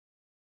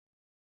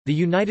The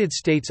United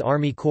States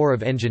Army Corps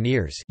of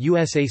Engineers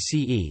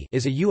 (USACE)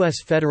 is a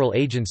U.S. federal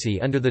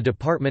agency under the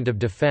Department of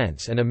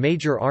Defense and a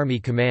major Army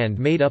command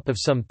made up of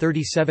some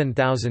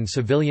 37,000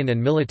 civilian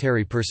and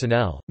military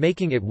personnel,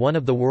 making it one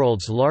of the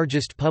world's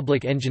largest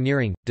public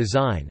engineering,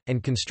 design,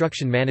 and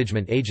construction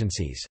management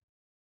agencies.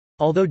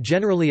 Although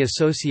generally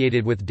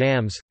associated with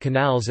dams,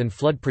 canals and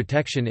flood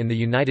protection in the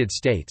United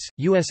States,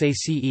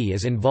 USACE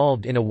is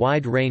involved in a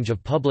wide range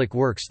of public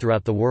works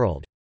throughout the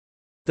world.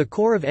 The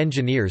Corps of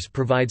Engineers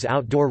provides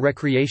outdoor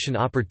recreation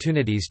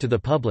opportunities to the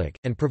public,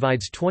 and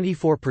provides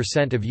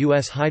 24% of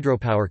U.S.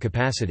 hydropower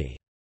capacity.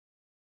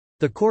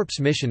 The Corps'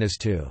 mission is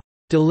to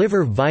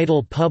deliver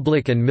vital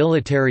public and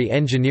military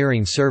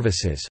engineering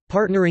services,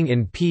 partnering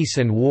in peace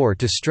and war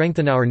to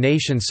strengthen our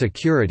nation's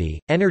security,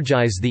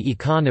 energize the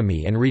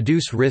economy and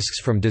reduce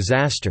risks from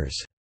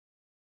disasters."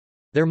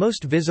 Their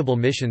most visible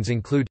missions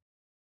include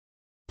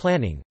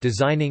planning,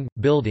 designing,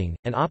 building,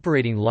 and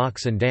operating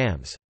locks and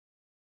dams.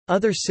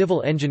 Other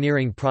civil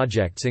engineering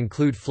projects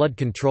include flood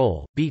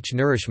control, beach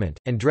nourishment,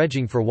 and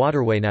dredging for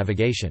waterway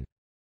navigation.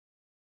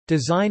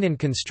 Design and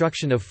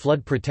construction of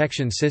flood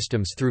protection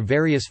systems through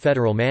various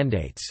federal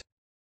mandates.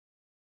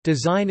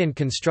 Design and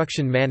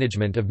construction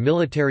management of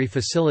military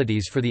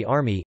facilities for the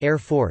Army, Air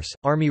Force,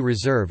 Army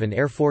Reserve and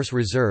Air Force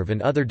Reserve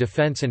and other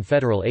defense and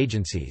federal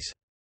agencies.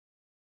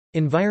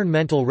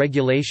 Environmental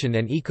regulation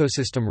and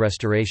ecosystem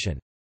restoration.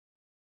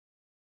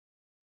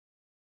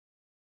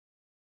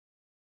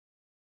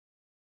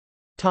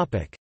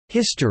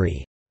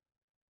 History.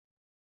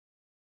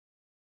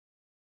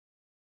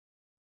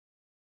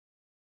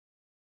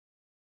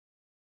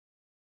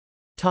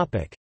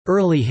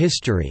 Early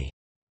history.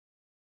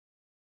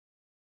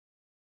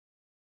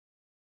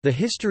 The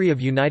history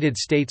of United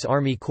States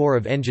Army Corps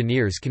of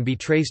Engineers can be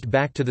traced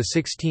back to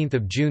 16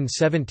 June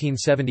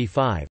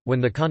 1775,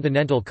 when the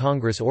Continental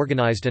Congress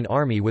organized an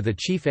army with a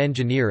chief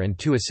engineer and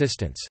 2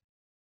 assistants.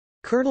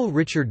 Colonel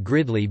Richard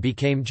Gridley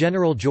became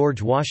General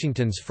George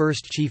Washington's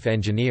first chief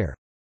engineer.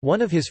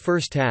 One of his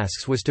first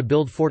tasks was to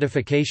build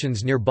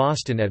fortifications near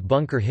Boston at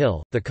Bunker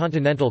Hill. The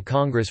Continental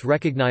Congress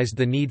recognized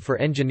the need for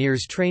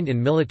engineers trained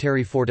in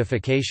military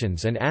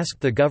fortifications and asked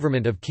the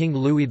government of King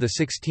Louis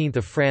XVI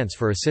of France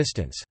for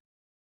assistance.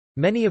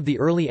 Many of the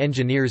early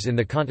engineers in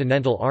the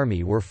Continental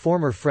Army were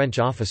former French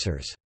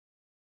officers.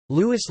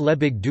 Louis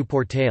Lebig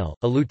Duportail,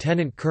 a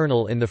lieutenant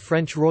colonel in the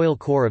French Royal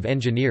Corps of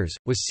Engineers,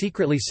 was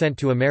secretly sent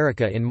to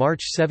America in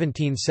March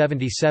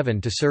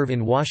 1777 to serve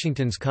in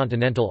Washington's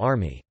Continental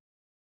Army.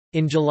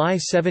 In July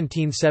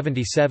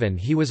 1777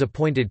 he was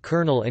appointed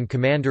colonel and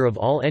commander of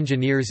all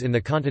engineers in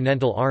the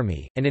Continental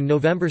Army, and in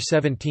November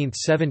 17,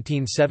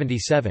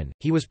 1777,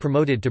 he was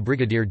promoted to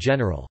brigadier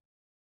general.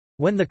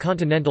 When the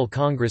Continental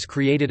Congress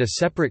created a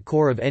separate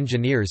Corps of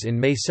Engineers in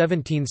May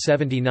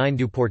 1779,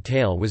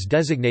 Duportail was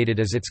designated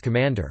as its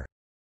commander.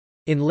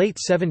 In late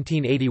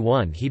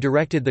 1781 he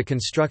directed the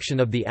construction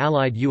of the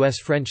Allied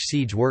U.S.-French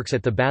siege works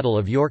at the Battle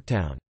of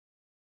Yorktown.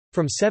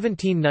 From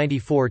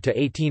 1794 to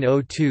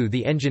 1802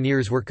 the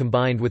engineers were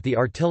combined with the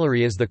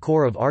artillery as the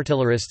Corps of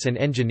Artillerists and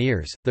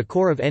Engineers. The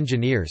Corps of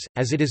Engineers,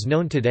 as it is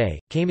known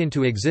today, came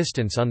into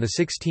existence on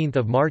 16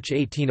 March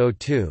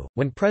 1802,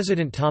 when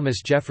President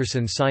Thomas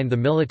Jefferson signed the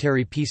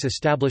Military Peace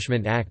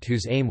Establishment Act,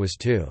 whose aim was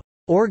to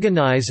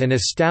organize and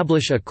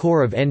establish a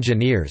Corps of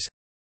Engineers,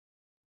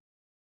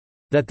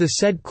 that the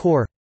said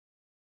Corps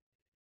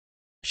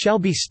shall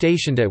be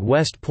stationed at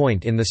West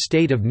Point in the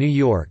state of New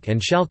York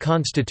and shall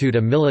constitute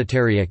a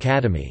military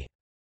academy."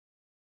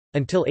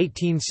 Until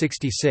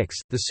 1866,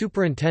 the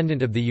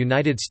superintendent of the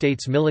United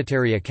States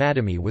Military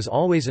Academy was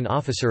always an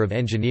officer of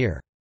engineer.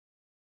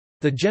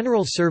 The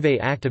General Survey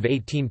Act of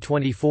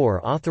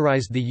 1824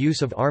 authorized the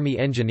use of Army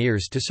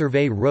engineers to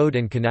survey road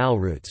and canal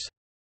routes.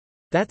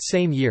 That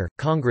same year,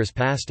 Congress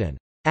passed an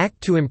act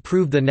to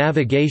improve the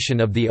navigation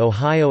of the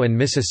Ohio and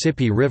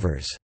Mississippi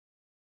rivers,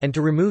 and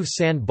to remove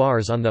sand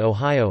bars on the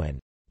Ohio and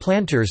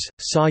planters,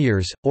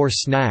 sawyers, or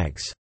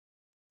snags,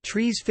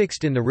 trees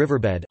fixed in the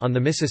riverbed on the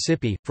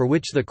Mississippi, for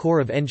which the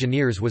Corps of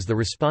Engineers was the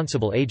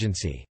responsible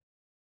agency.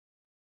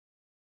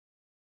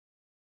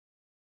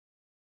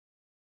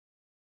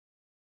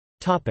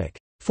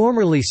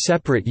 Formerly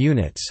separate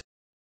units.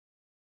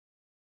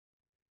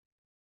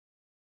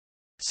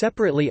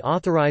 Separately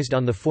authorized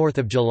on 4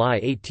 July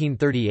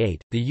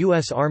 1838, the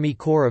U.S. Army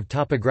Corps of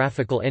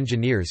Topographical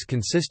Engineers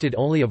consisted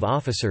only of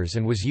officers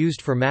and was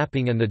used for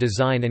mapping and the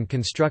design and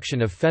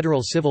construction of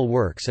federal civil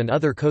works and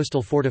other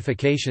coastal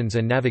fortifications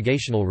and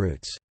navigational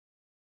routes.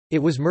 It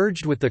was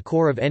merged with the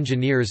Corps of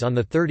Engineers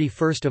on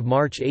 31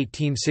 March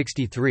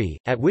 1863,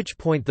 at which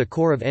point the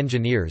Corps of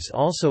Engineers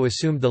also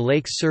assumed the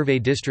Lakes Survey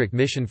District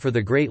mission for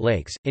the Great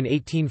Lakes. In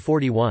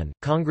 1841,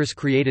 Congress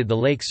created the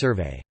Lake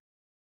Survey.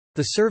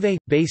 The survey,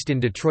 based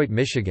in Detroit,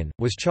 Michigan,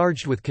 was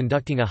charged with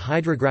conducting a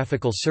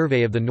hydrographical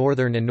survey of the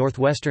northern and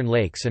northwestern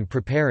lakes and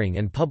preparing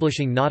and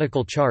publishing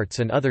nautical charts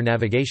and other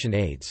navigation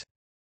aids.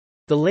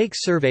 The Lake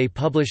Survey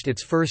published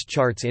its first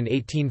charts in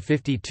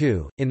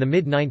 1852. In the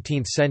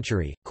mid-19th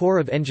century, Corps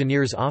of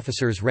Engineers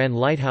officers ran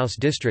lighthouse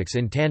districts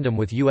in tandem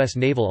with U.S.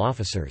 naval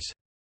officers.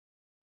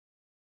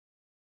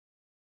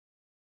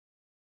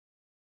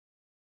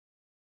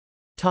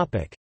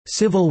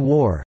 Civil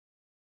War.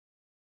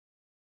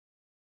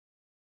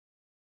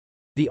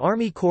 The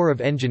Army Corps of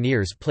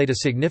Engineers played a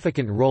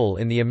significant role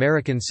in the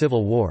American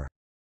Civil War.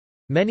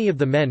 Many of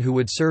the men who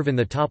would serve in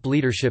the top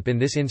leadership in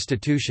this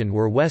institution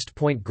were West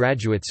Point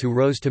graduates who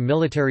rose to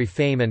military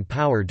fame and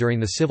power during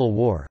the Civil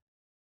War.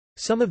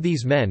 Some of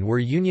these men were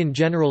Union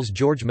Generals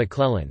George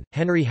McClellan,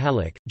 Henry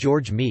Halleck,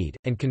 George Meade,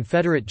 and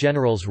Confederate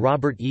Generals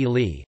Robert E.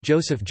 Lee,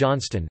 Joseph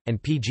Johnston,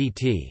 and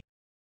P.G.T.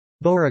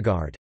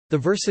 Beauregard. The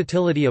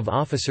versatility of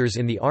officers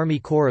in the Army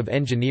Corps of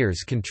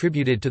Engineers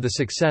contributed to the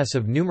success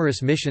of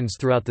numerous missions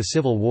throughout the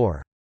Civil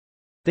War.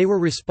 They were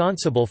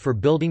responsible for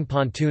building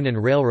pontoon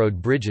and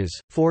railroad bridges,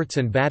 forts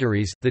and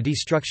batteries, the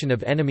destruction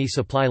of enemy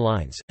supply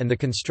lines, and the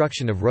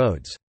construction of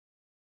roads.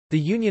 The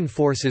Union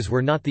forces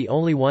were not the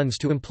only ones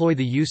to employ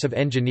the use of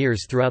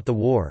engineers throughout the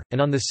war, and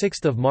on 6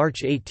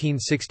 March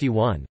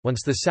 1861,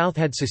 once the South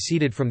had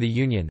seceded from the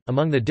Union,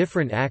 among the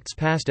different acts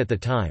passed at the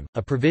time,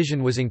 a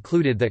provision was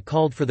included that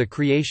called for the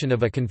creation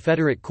of a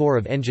Confederate Corps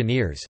of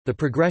Engineers. The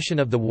progression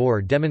of the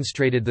war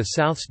demonstrated the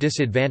South's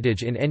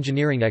disadvantage in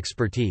engineering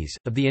expertise.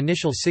 Of the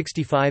initial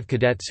 65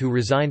 cadets who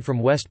resigned from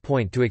West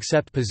Point to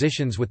accept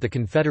positions with the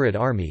Confederate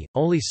Army,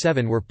 only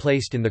 7 were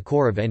placed in the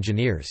Corps of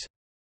Engineers.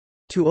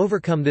 To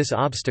overcome this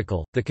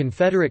obstacle, the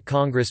Confederate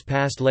Congress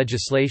passed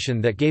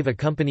legislation that gave a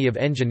company of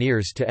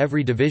engineers to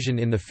every division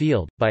in the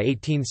field. By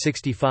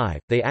 1865,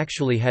 they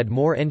actually had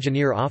more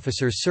engineer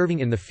officers serving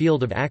in the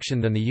field of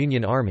action than the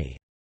Union Army.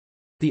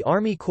 The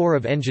Army Corps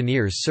of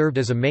Engineers served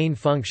as a main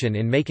function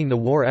in making the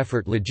war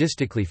effort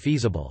logistically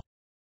feasible.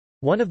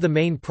 One of the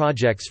main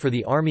projects for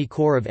the Army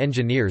Corps of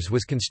Engineers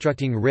was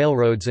constructing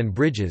railroads and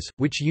bridges,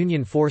 which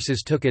Union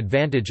forces took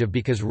advantage of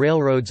because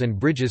railroads and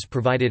bridges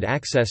provided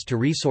access to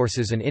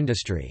resources and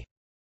industry.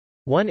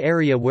 One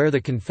area where the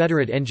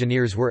Confederate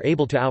engineers were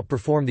able to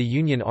outperform the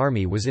Union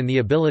Army was in the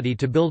ability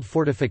to build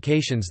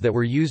fortifications that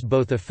were used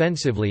both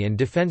offensively and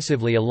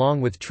defensively, along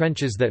with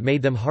trenches that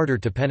made them harder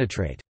to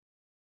penetrate.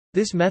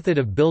 This method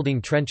of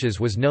building trenches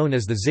was known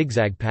as the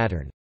zigzag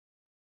pattern.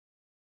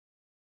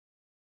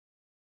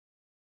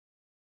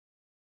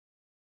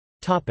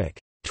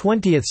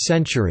 20th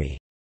century.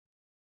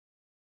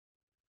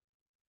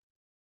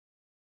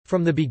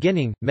 From the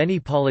beginning, many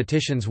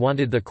politicians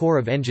wanted the Corps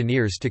of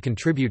Engineers to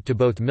contribute to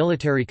both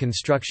military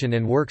construction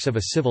and works of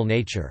a civil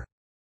nature.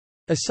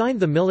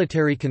 Assigned the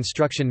military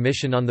construction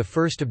mission on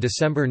 1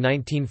 December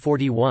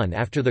 1941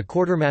 after the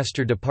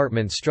Quartermaster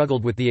Department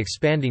struggled with the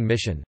expanding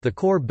mission, the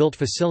Corps built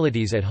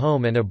facilities at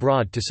home and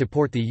abroad to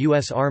support the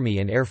U.S. Army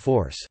and Air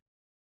Force.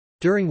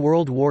 During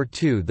World War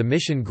II, the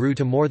mission grew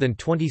to more than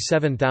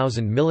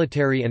 27,000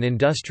 military and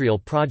industrial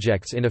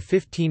projects in a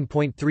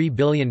 $15.3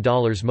 billion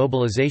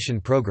mobilization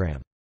program.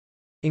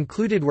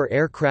 Included were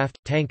aircraft,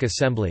 tank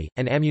assembly,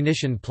 and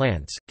ammunition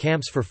plants,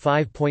 camps for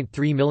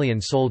 5.3 million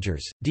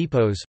soldiers,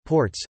 depots,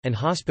 ports, and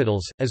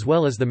hospitals, as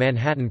well as the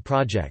Manhattan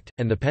Project,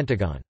 and the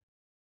Pentagon.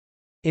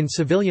 In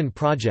civilian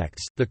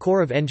projects, the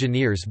Corps of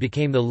Engineers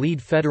became the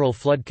lead federal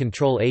flood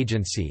control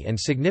agency and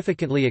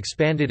significantly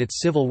expanded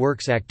its civil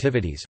works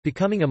activities,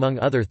 becoming among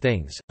other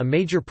things, a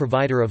major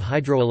provider of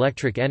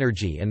hydroelectric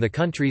energy and the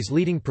country's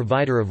leading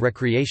provider of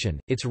recreation.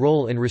 Its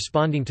role in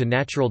responding to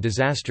natural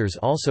disasters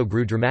also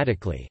grew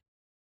dramatically.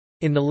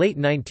 In the late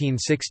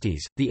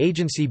 1960s, the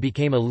agency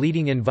became a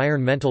leading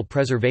environmental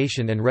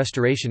preservation and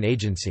restoration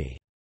agency.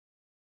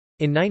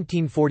 In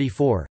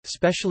 1944,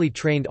 specially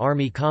trained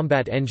Army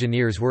combat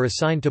engineers were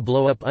assigned to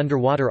blow up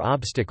underwater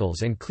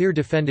obstacles and clear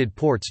defended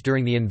ports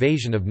during the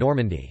invasion of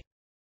Normandy.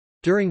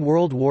 During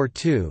World War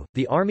II,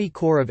 the Army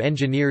Corps of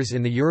Engineers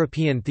in the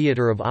European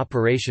Theatre of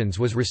Operations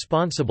was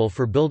responsible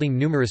for building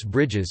numerous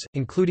bridges,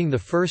 including the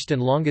first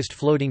and longest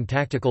floating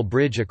tactical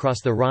bridge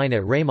across the Rhine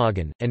at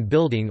Remagen, and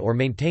building or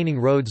maintaining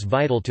roads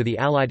vital to the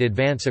Allied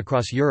advance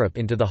across Europe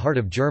into the heart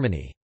of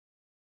Germany.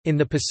 In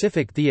the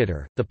Pacific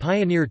Theater, the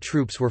Pioneer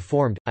Troops were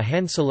formed, a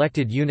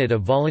hand-selected unit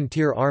of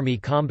volunteer Army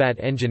combat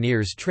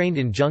engineers trained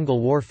in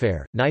jungle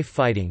warfare, knife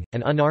fighting,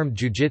 and unarmed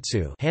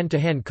jiu-jitsu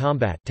hand-to-hand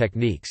combat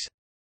techniques.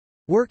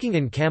 Working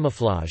in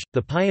camouflage,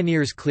 the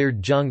pioneers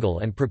cleared jungle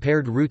and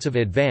prepared routes of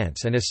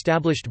advance and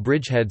established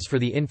bridgeheads for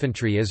the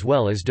infantry as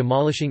well as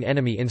demolishing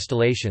enemy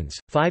installations.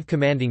 5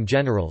 commanding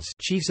generals,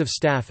 chiefs of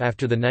staff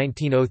after the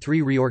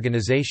 1903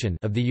 reorganization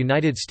of the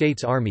United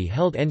States Army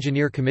held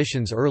engineer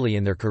commissions early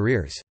in their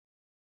careers.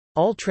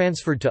 All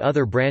transferred to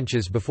other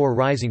branches before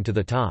rising to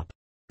the top.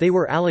 They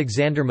were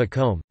Alexander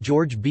Macomb,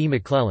 George B.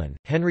 McClellan,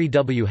 Henry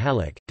W.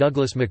 Halleck,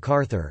 Douglas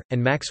MacArthur,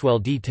 and Maxwell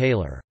D.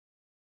 Taylor.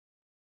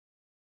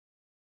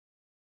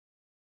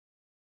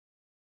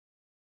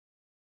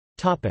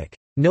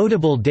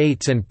 Notable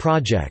dates and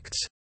projects.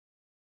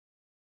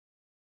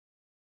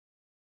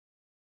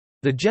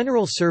 The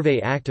General Survey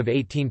Act of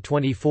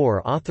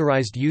 1824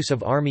 authorized use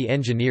of Army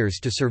engineers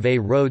to survey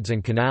roads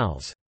and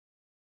canals.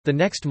 The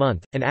next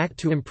month, an act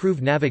to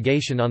improve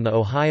navigation on the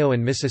Ohio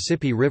and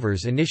Mississippi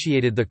rivers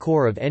initiated the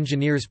Corps of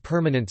Engineers'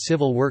 permanent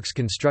civil works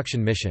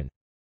construction mission.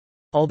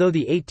 Although the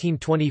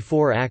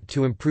 1824 Act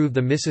to improve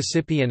the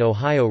Mississippi and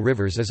Ohio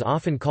rivers is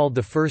often called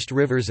the first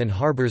rivers and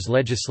harbors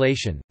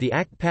legislation, the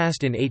act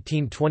passed in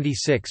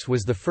 1826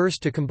 was the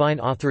first to combine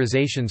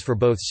authorizations for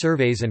both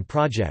surveys and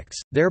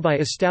projects, thereby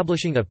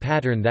establishing a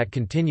pattern that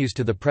continues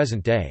to the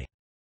present day.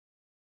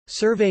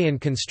 Survey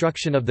and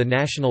construction of the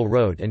National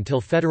Road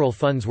until federal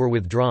funds were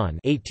withdrawn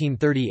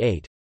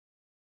 1838.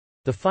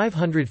 The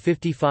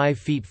 555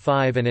 feet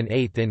 5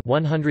 1/8 in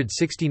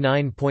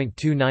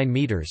 169.29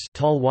 meters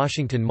tall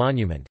Washington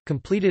Monument,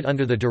 completed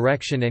under the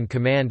direction and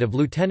command of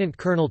Lieutenant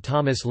Colonel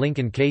Thomas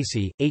Lincoln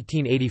Casey,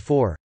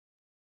 1884.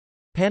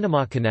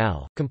 Panama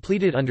Canal,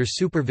 completed under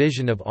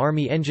supervision of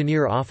Army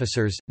engineer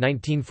officers,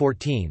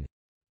 1914.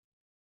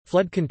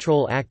 Flood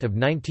Control Act of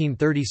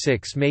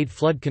 1936 made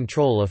flood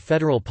control a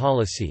federal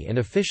policy and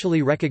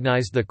officially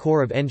recognized the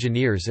Corps of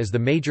Engineers as the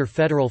major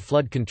federal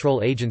flood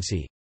control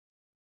agency.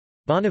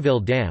 Bonneville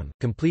Dam,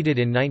 completed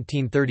in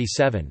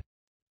 1937.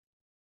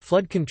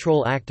 Flood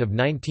Control Act of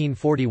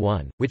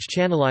 1941, which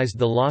channelized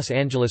the Los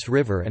Angeles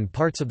River and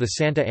parts of the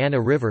Santa Ana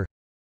River.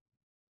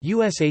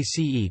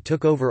 USACE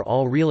took over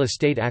all real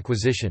estate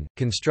acquisition,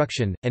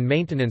 construction, and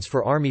maintenance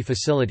for Army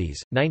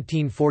facilities,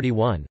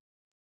 1941.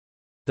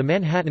 The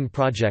Manhattan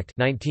Project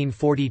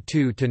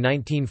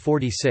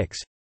 1942–1946.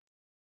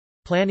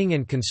 Planning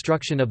and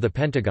construction of the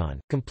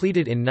Pentagon,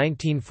 completed in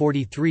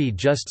 1943,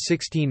 just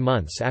 16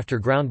 months after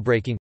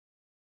groundbreaking.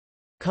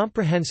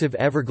 Comprehensive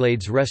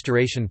Everglades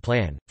Restoration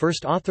Plan,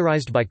 first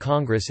authorized by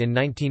Congress in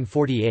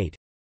 1948.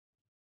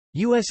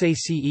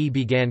 USACE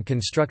began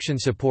construction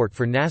support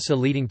for NASA,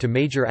 leading to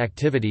major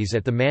activities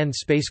at the Manned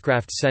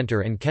Spacecraft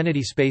Center and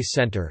Kennedy Space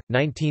Center,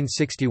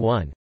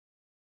 1961.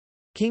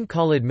 King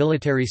Khalid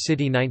Military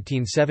City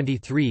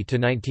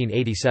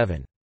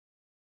 1973–1987.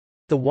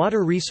 The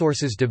Water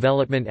Resources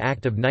Development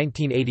Act of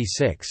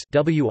 1986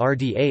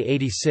 WRDA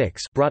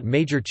 86 brought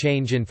major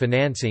change in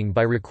financing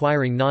by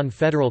requiring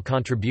non-federal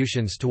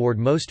contributions toward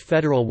most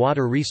federal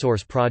water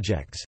resource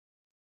projects.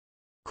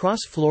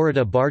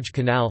 Cross-Florida Barge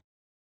Canal.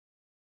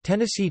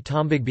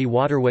 Tennessee-Tombigbee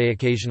Waterway.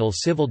 Occasional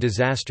civil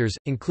disasters,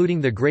 including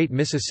the Great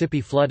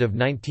Mississippi Flood of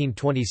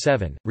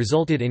 1927,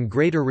 resulted in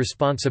greater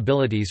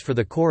responsibilities for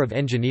the Corps of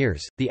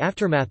Engineers. The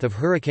aftermath of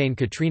Hurricane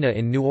Katrina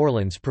in New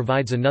Orleans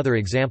provides another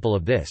example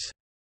of this.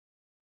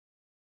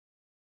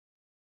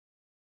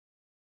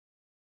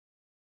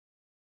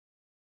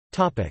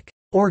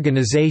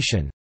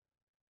 Organization.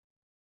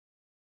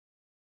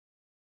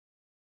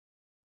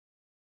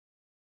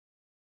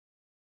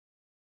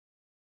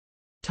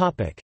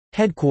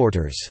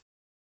 Headquarters.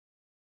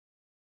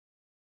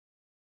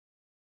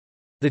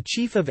 The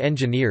Chief of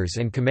Engineers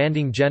and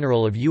Commanding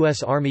General of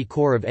U.S. Army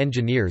Corps of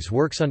Engineers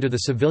works under the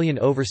civilian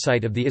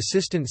oversight of the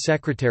Assistant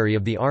Secretary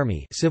of the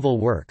Army Civil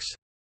Works.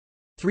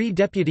 3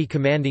 Deputy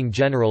Commanding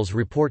Generals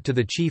report to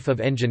the Chief of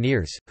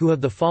Engineers, who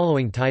have the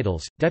following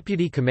titles: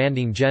 Deputy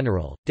Commanding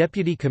General,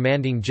 Deputy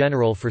Commanding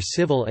General for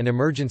Civil and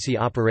Emergency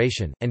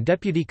Operation, and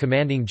Deputy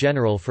Commanding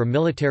General for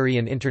Military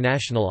and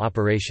International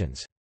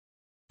Operations.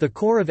 The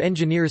Corps of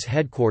Engineers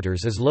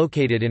headquarters is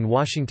located in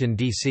Washington,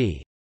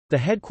 D.C. The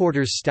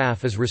headquarters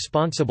staff is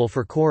responsible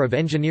for Corps of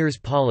Engineers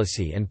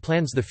policy and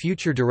plans the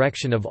future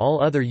direction of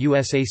all other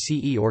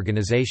USACE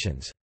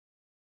organizations.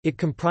 It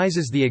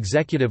comprises the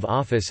Executive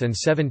Office and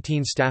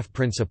 17 staff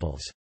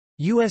principals.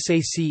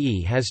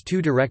 USACE has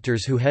 2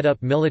 directors who head up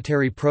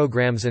military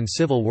programs and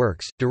civil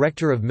works,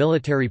 Director of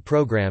Military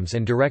Programs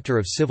and Director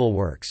of Civil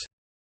Works.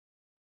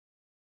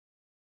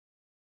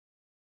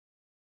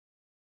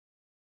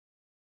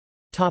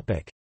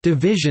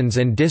 Divisions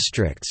and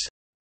districts.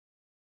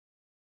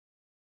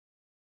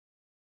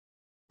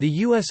 The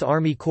U.S.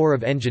 Army Corps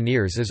of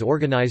Engineers is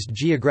organized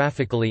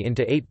geographically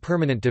into 8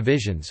 permanent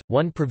divisions,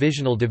 1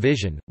 provisional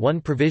division,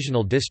 1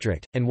 provisional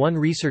district, and 1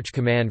 research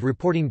command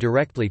reporting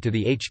directly to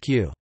the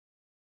HQ.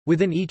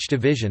 Within each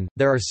division,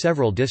 there are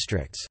several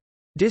districts.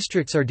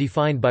 Districts are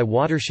defined by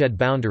watershed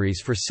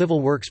boundaries for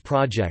civil works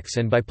projects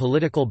and by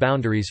political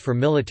boundaries for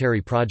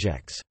military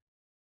projects.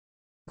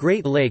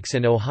 Great Lakes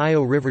and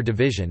Ohio River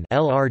Division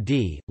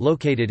 (LRD),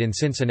 located in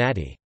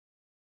Cincinnati.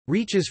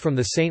 Reaches from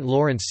the St.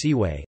 Lawrence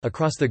Seaway,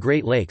 across the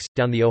Great Lakes,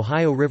 down the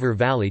Ohio River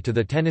Valley to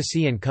the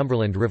Tennessee and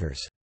Cumberland Rivers.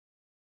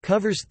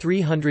 Covers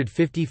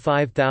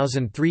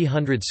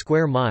 355,300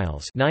 square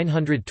miles,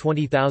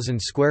 920,000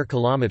 square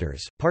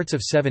kilometers, parts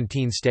of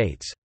 17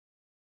 states.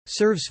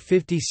 Serves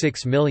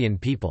 56 million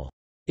people.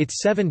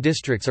 Its 7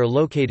 districts are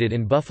located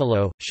in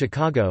Buffalo,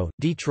 Chicago,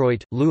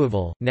 Detroit,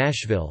 Louisville,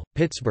 Nashville,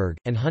 Pittsburgh,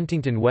 and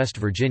Huntington, West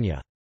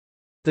Virginia.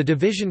 The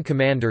division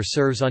commander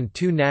serves on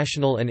 2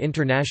 national and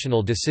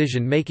international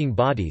decision-making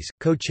bodies,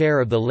 co-chair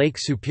of the Lake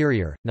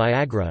Superior,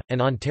 Niagara,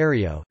 and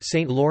Ontario,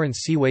 St. Lawrence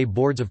Seaway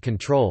Boards of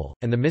Control,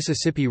 and the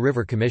Mississippi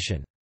River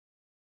Commission.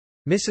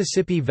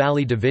 Mississippi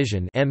Valley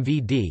Division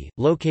 (MVD),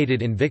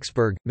 located in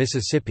Vicksburg,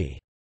 Mississippi.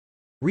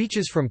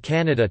 Reaches from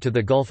Canada to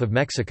the Gulf of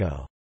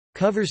Mexico.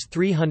 Covers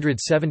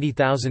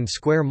 370,000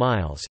 square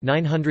miles,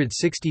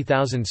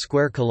 960,000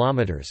 square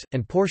kilometers,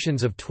 and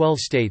portions of 12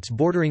 states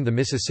bordering the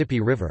Mississippi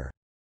River.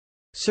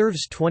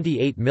 Serves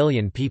 28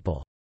 million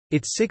people.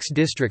 Its 6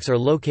 districts are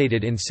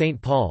located in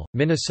St. Paul,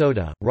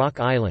 Minnesota, Rock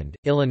Island,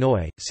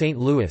 Illinois, St.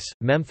 Louis,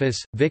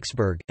 Memphis,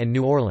 Vicksburg, and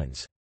New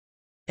Orleans.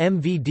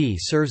 MVD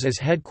serves as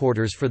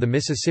headquarters for the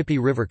Mississippi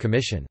River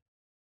Commission.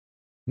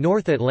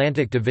 North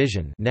Atlantic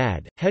Division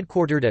 (NAD),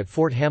 headquartered at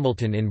Fort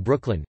Hamilton in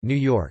Brooklyn, New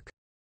York.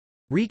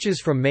 Reaches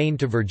from Maine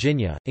to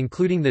Virginia,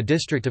 including the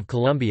District of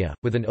Columbia,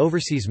 with an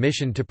overseas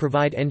mission to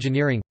provide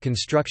engineering,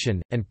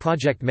 construction, and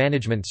project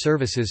management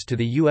services to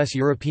the U.S.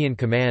 European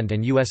Command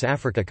and U.S.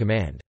 Africa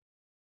Command.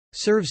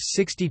 Serves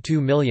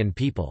 62 million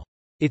people.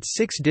 Its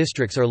 6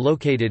 districts are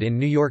located in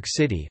New York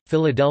City,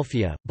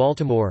 Philadelphia,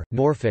 Baltimore,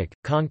 Norfolk,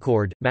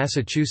 Concord,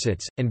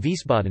 Massachusetts, and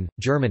Wiesbaden,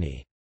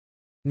 Germany.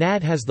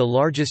 NAD has the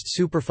largest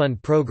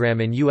Superfund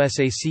program in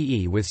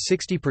USACE with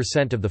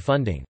 60% of the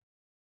funding.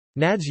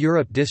 NAD's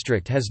Europe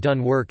district has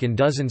done work in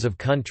dozens of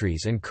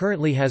countries and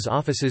currently has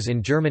offices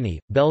in Germany,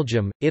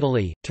 Belgium,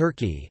 Italy,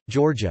 Turkey,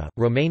 Georgia,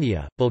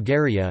 Romania,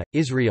 Bulgaria,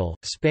 Israel,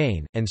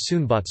 Spain, and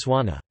soon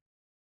Botswana.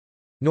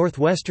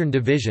 Northwestern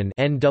Division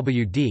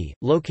 (NWD),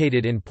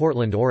 located in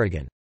Portland,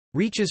 Oregon.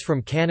 Reaches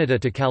from Canada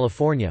to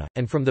California,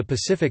 and from the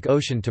Pacific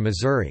Ocean to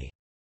Missouri.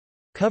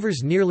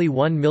 Covers nearly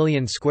 1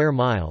 million square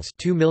miles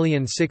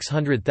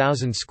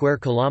 (2,600,000 square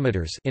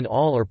kilometers) in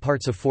all or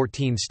parts of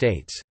 14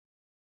 states.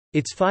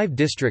 Its 5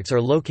 districts are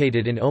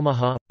located in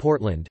Omaha,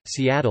 Portland,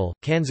 Seattle,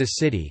 Kansas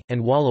City,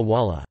 and Walla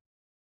Walla.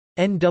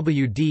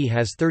 NWD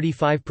has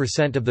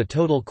 35% of the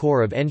total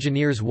Corps of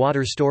Engineers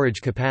water storage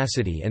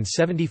capacity and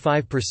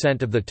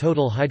 75% of the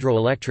total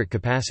hydroelectric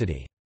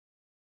capacity.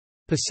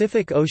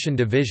 Pacific Ocean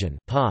Division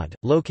 (POD),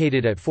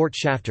 located at Fort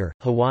Shafter,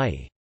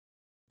 Hawaii.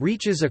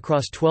 Reaches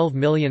across 12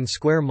 million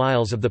square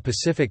miles of the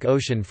Pacific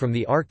Ocean from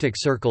the Arctic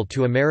Circle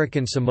to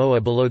American Samoa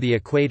below the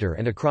equator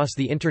and across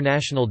the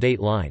International Date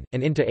Line,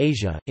 and into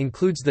Asia,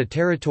 includes the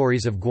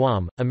territories of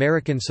Guam,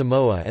 American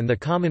Samoa and the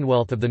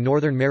Commonwealth of the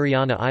Northern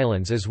Mariana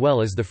Islands as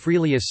well as the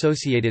freely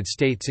associated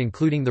states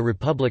including the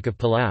Republic of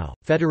Palau,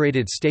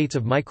 Federated States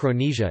of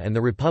Micronesia and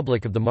the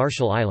Republic of the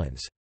Marshall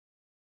Islands.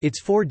 Its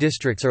 4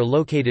 districts are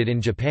located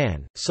in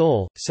Japan,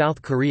 Seoul,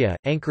 South Korea,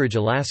 Anchorage,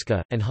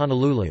 Alaska, and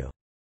Honolulu.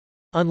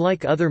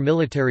 Unlike other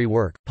military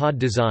work, POD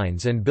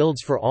designs and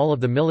builds for all of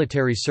the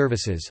military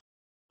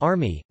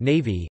services—Army,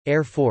 Navy,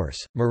 Air Force,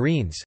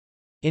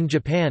 Marines—in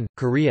Japan,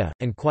 Korea,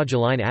 and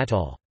Kwajalein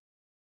Atoll.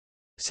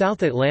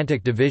 South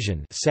Atlantic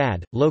Division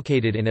 (SAD),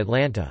 located in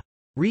Atlanta.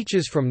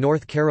 Reaches from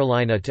North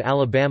Carolina to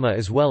Alabama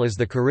as well as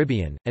the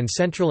Caribbean, and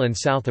Central and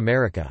South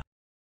America.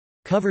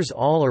 Covers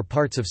all or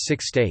parts of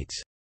 6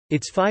 states.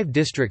 Its 5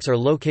 districts are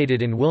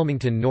located in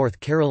Wilmington, North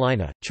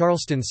Carolina,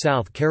 Charleston,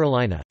 South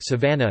Carolina,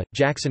 Savannah,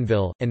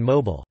 Jacksonville, and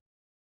Mobile.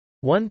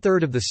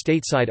 1/3 of the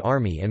stateside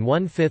Army and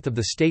 1/5 of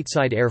the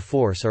stateside Air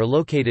Force are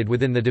located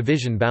within the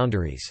division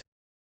boundaries.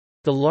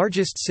 The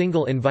largest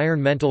single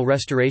environmental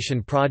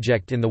restoration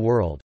project in the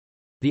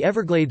world—the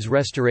Everglades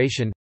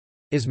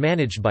Restoration—is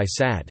managed by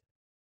SAD.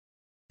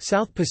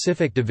 South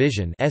Pacific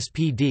Division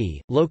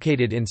 (SPD),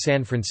 located in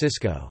San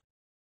Francisco.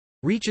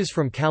 Reaches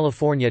from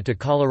California to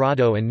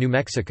Colorado and New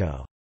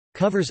Mexico.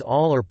 Covers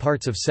all or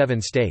parts of 7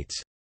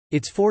 states.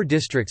 Its 4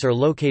 districts are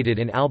located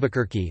in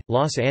Albuquerque,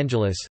 Los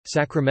Angeles,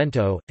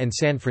 Sacramento, and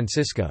San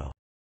Francisco.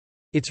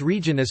 Its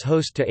region is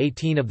host to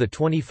 18 of the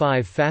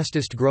 25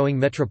 fastest-growing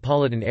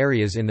metropolitan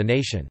areas in the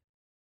nation.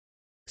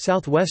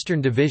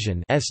 Southwestern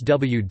Division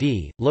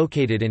 (SWD),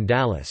 located in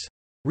Dallas.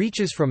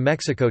 Reaches from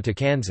Mexico to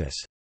Kansas.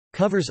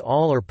 Covers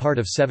all or part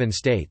of 7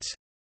 states.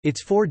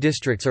 Its 4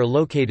 districts are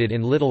located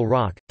in Little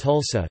Rock,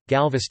 Tulsa,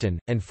 Galveston,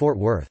 and Fort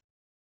Worth.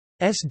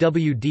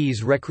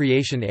 SWD's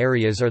recreation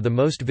areas are the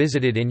most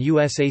visited in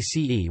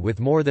USACE with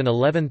more than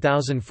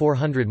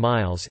 11,400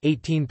 miles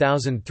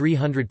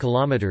 (18,300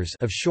 kilometers)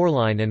 of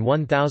shoreline and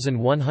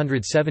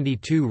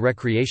 1,172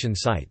 recreation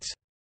sites.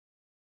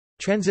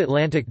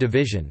 Transatlantic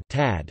Division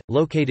 (TAD),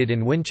 located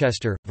in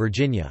Winchester,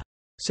 Virginia.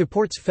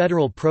 Supports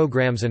federal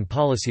programs and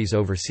policies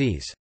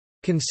overseas.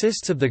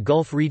 Consists of the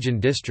Gulf Region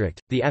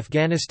District, the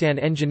Afghanistan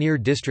Engineer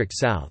District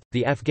South,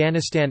 the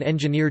Afghanistan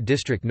Engineer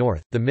District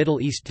North, the Middle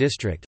East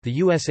District, the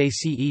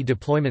USACE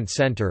Deployment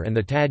Center and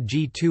the TAD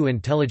G2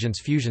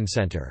 Intelligence Fusion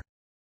Center.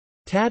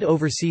 TAD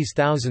oversees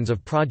thousands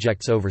of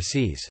projects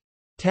overseas.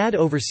 TAD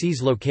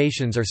overseas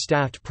locations are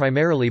staffed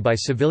primarily by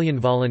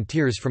civilian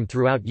volunteers from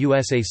throughout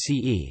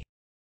USACE.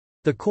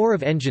 The Corps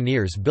of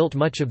Engineers built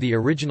much of the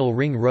original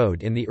Ring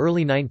Road in the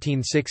early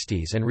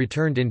 1960s and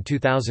returned in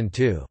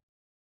 2002.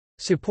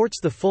 Supports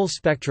the full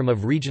spectrum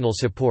of regional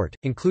support,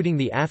 including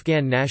the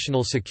Afghan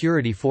National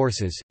Security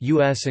Forces,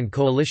 U.S. and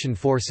coalition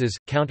forces,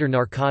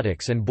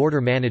 counter-narcotics and border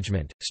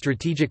management,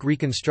 strategic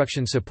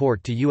reconstruction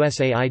support to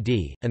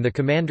USAID, and the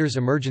Commander's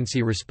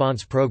Emergency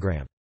Response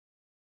Program.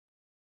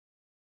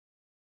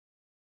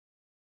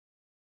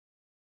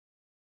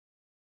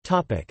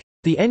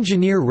 The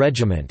Engineer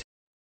Regiment.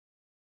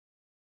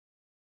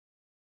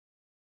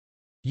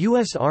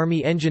 U.S.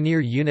 Army engineer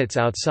units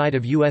outside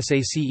of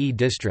USACE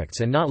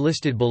districts and not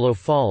listed below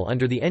fall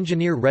under the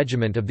Engineer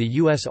Regiment of the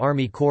U.S.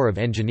 Army Corps of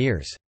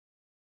Engineers.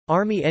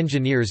 Army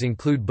engineers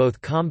include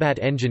both combat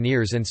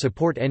engineers and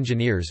support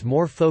engineers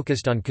more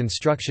focused on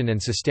construction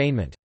and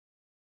sustainment.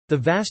 The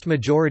vast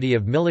majority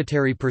of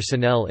military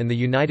personnel in the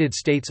United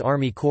States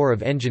Army Corps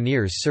of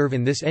Engineers serve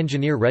in this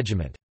Engineer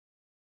Regiment.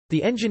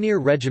 The Engineer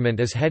Regiment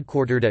is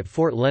headquartered at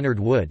Fort Leonard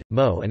Wood,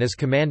 Mo, and is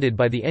commanded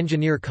by the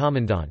Engineer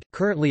Commandant,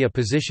 currently a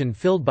position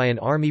filled by an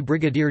Army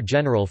Brigadier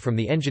General from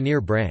the Engineer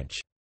Branch.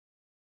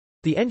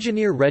 The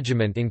Engineer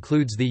Regiment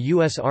includes the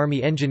U.S.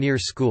 Army Engineer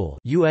School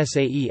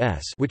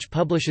 (USAES), which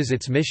publishes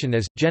its mission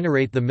as,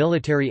 generate the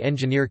military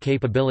engineer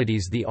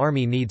capabilities the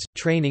Army needs,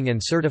 training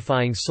and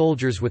certifying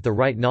soldiers with the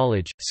right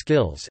knowledge,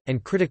 skills,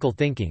 and critical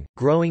thinking,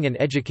 growing and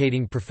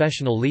educating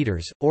professional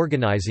leaders,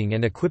 organizing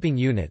and equipping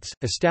units,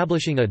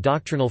 establishing a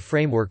doctrinal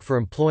framework for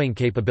employing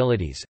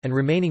capabilities, and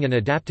remaining an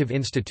adaptive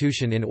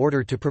institution in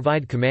order to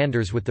provide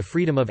commanders with the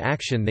freedom of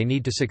action they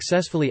need to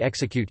successfully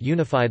execute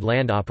unified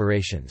land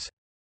operations.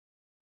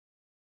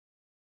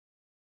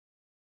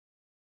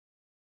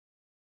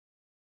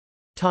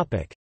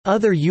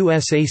 Other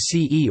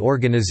USACE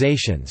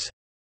organizations.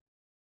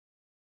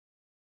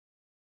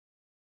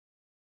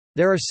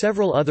 There are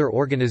several other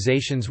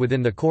organizations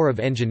within the Corps of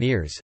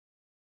Engineers.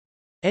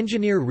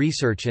 Engineer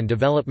Research and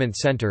Development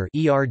Center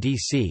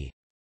 (ERDC),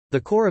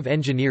 the Corps of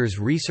Engineers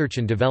Research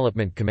and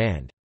Development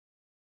Command.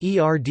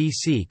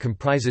 ERDC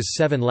comprises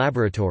 7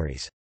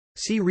 laboratories.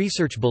 See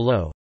research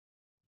below.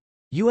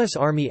 U.S.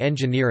 Army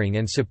Engineering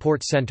and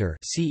Support Center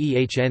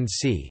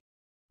 (CEHNC).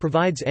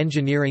 Provides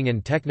engineering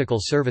and technical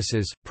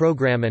services,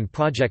 program and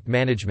project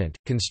management,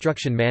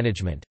 construction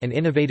management, and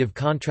innovative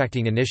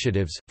contracting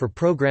initiatives, for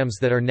programs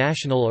that are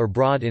national or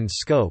broad in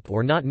scope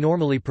or not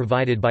normally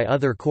provided by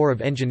other Corps of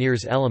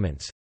Engineers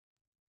elements.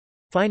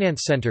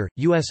 Finance Center,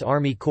 U.S.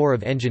 Army Corps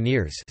of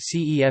Engineers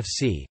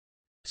 (CEFC).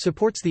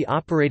 Supports the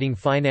operating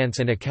finance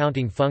and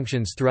accounting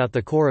functions throughout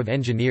the Corps of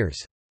Engineers.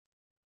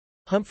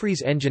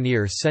 Humphreys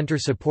Engineer Center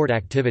Support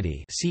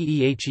Activity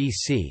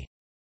 (CEHEC).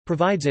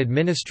 Provides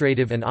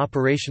administrative and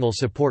operational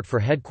support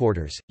for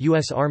headquarters,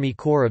 U.S. Army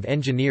Corps of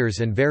Engineers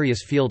and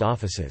various field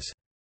offices.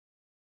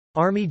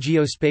 Army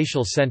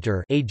Geospatial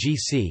Center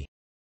 (AGC).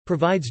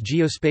 Provides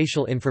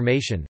geospatial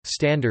information,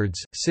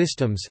 standards,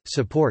 systems,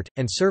 support,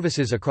 and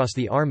services across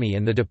the Army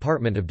and the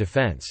Department of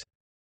Defense.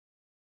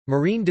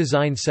 Marine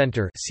Design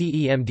Center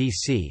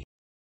 (CEMDC).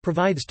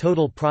 Provides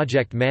total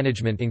project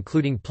management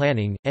including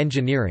planning,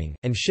 engineering,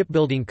 and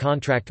shipbuilding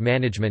contract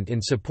management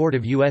in support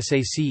of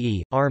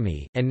USACE,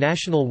 Army, and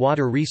national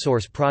water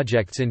resource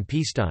projects in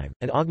peacetime,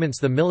 and augments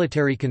the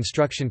military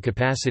construction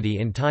capacity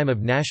in time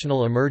of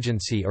national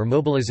emergency or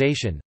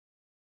mobilization.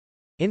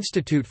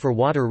 Institute for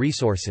Water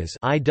Resources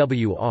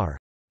 (IWR).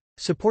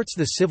 Supports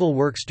the Civil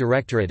Works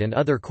Directorate and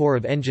other Corps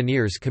of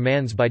Engineers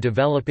commands by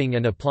developing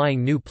and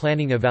applying new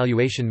planning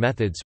evaluation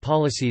methods,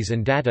 policies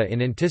and data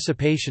in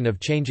anticipation of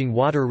changing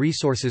water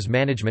resources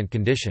management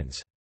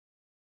conditions.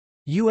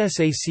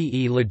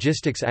 USACE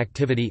Logistics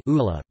Activity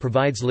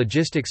provides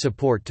logistic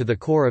support to the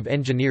Corps of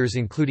Engineers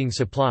including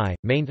supply,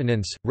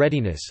 maintenance,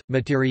 readiness,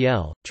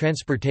 materiel,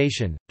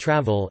 transportation,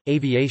 travel,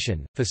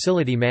 aviation,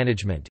 facility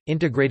management,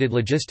 integrated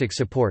logistic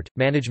support,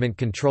 management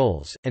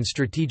controls, and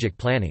strategic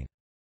planning.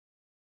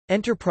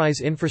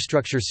 Enterprise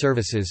Infrastructure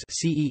Services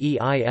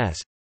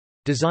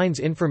designs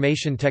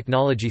information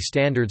technology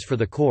standards for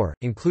the Corps,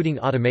 including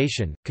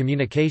automation,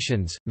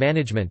 communications,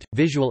 management,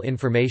 visual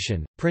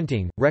information,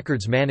 printing,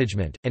 records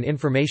management, and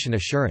information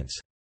assurance.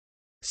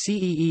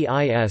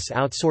 CEEIS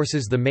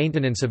outsources the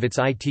maintenance of its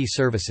IT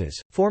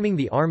services, forming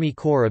the Army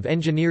Corps of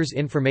Engineers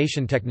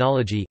Information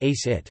Technology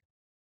 (ACE-IT).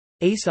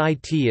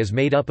 ACE-IT is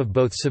made up of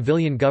both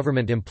civilian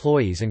government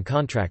employees and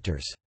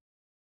contractors.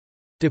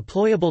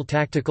 Deployable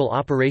Tactical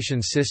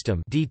Operations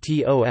System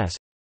 (DTOS)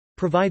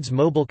 provides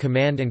mobile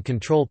command and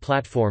control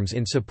platforms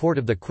in support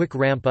of the quick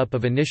ramp-up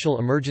of initial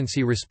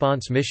emergency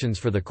response missions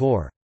for the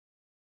Corps.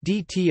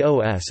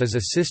 DTOS is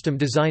a system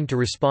designed to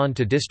respond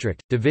to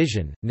district,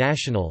 division,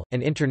 national,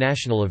 and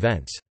international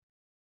events.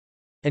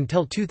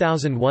 Until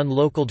 2001,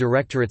 local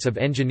directorates of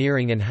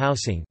engineering and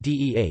housing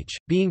 (DEH),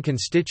 being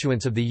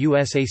constituents of the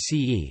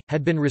USACE,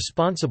 had been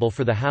responsible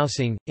for the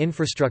housing,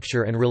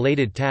 infrastructure and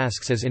related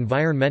tasks as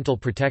environmental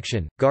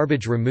protection,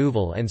 garbage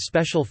removal and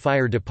special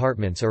fire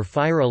departments or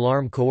fire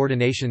alarm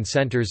coordination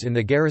centers in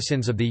the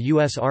garrisons of the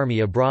U.S.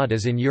 Army abroad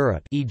as in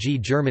Europe, e.g.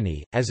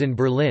 Germany, as in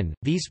Berlin,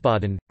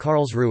 Wiesbaden,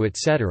 Karlsruhe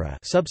etc.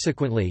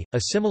 Subsequently,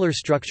 a similar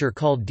structure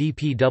called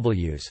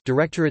DPWs,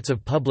 Directorates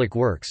of Public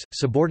Works,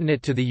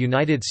 subordinate to the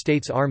United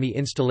States Army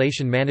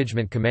Installation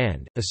Management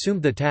Command,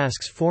 assumed the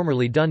tasks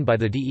formerly done by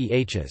the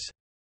DEHs.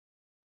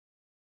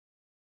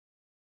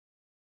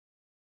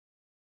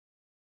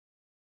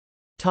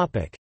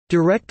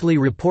 Directly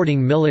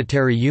reporting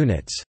military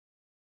units.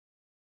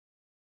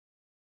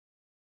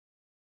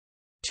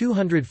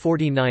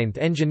 249th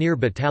Engineer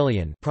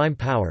Battalion Prime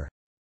Power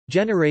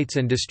generates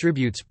and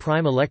distributes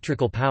prime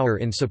electrical power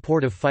in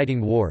support of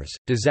fighting wars,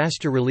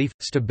 disaster relief,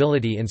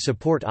 stability and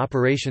support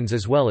operations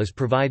as well as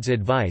provides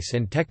advice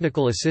and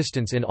technical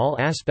assistance in all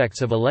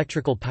aspects of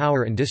electrical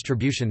power and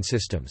distribution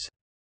systems.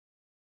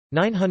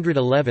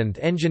 911th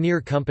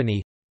Engineer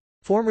Company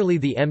Formerly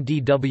the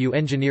MDW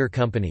Engineer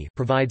Company,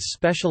 provides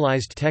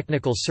specialized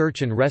technical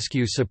search and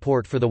rescue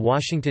support for the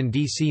Washington,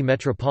 D.C.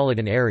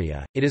 metropolitan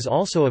area. It is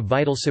also a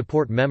vital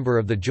support member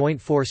of the Joint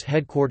Force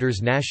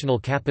Headquarters National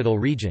Capital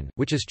Region,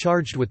 which is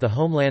charged with the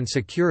homeland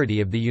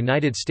security of the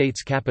United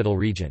States Capital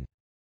Region.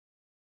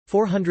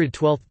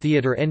 412th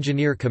Theater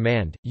Engineer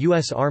Command,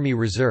 U.S. Army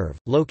Reserve,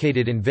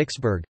 located in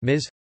Vicksburg,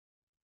 Ms.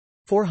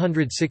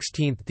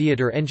 416th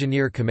Theater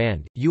Engineer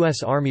Command,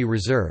 U.S. Army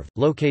Reserve,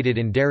 located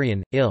in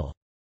Darien, Ill.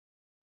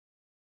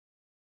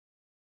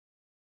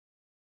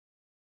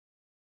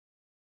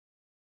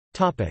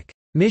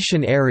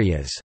 Mission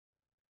areas.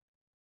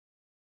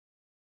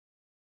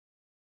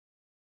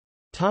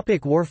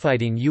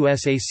 Warfighting.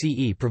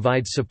 USACE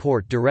provides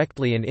support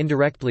directly and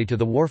indirectly to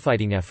the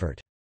warfighting effort.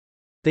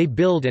 They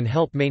build and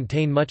help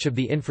maintain much of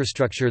the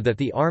infrastructure that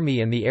the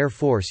Army and the Air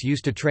Force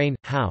use to train,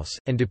 house,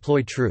 and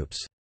deploy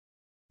troops.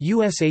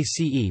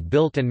 USACE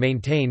built and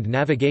maintained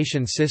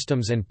navigation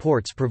systems and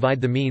ports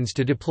provide the means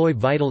to deploy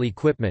vital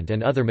equipment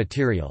and other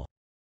material.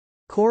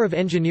 Corps of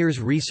Engineers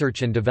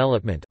Research and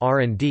Development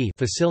 (R&D)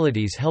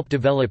 facilities help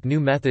develop new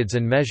methods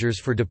and measures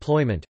for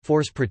deployment,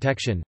 force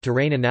protection,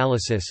 terrain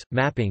analysis,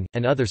 mapping,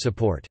 and other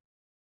support.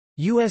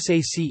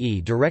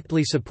 USACE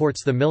directly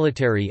supports the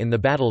military in the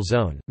battle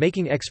zone,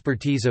 making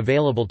expertise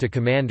available to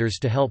commanders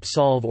to help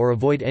solve or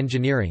avoid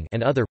engineering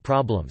and other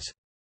problems.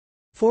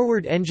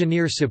 Forward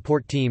Engineer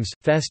Support Teams,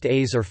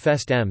 FEST-As or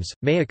FEST-Ms,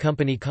 may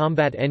accompany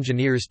combat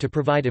engineers to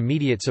provide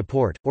immediate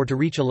support, or to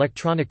reach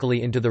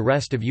electronically into the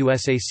rest of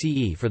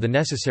USACE for the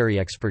necessary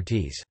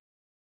expertise.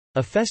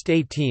 A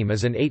FEST-A team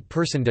is an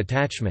 8-person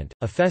detachment,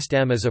 a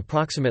FEST-M is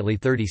approximately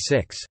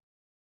 36.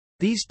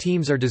 These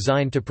teams are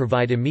designed to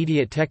provide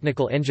immediate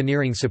technical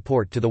engineering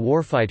support to the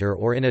warfighter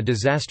or in a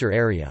disaster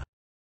area.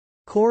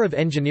 Corps of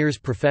Engineers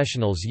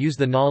professionals use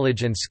the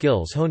knowledge and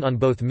skills honed on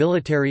both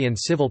military and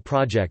civil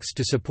projects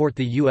to support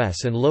the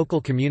U.S. and local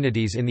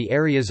communities in the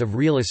areas of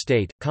real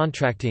estate,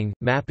 contracting,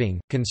 mapping,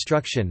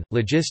 construction,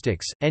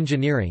 logistics,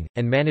 engineering,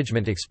 and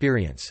management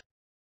experience.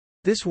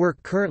 This work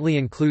currently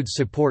includes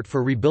support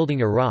for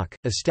rebuilding Iraq,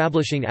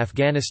 establishing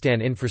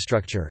Afghanistan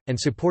infrastructure, and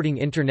supporting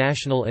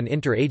international and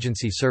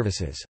interagency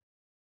services.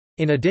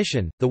 In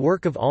addition, the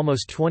work of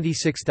almost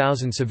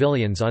 26,000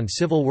 civilians on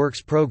civil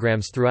works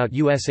programs throughout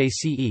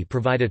USACE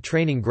provide a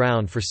training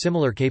ground for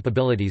similar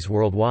capabilities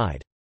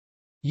worldwide.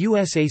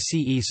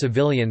 USACE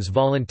civilians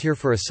volunteer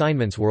for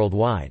assignments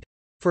worldwide.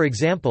 For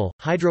example,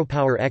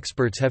 hydropower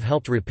experts have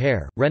helped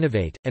repair,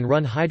 renovate, and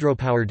run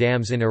hydropower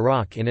dams in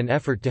Iraq in an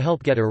effort to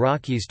help get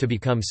Iraqis to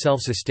become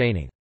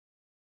self-sustaining.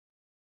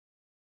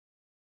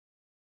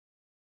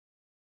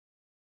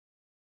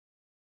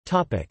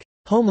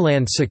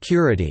 Homeland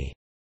security.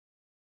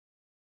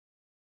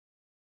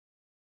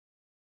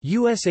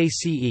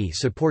 USACE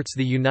supports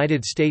the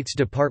United States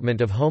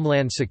Department of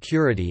Homeland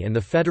Security and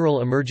the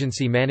Federal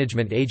Emergency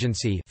Management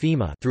Agency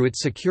 (FEMA) through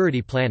its security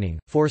planning,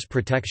 force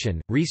protection,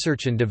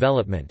 research and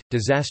development,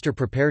 disaster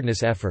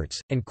preparedness efforts,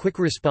 and quick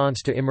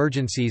response to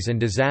emergencies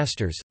and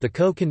disasters. The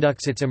CO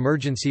conducts its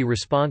emergency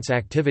response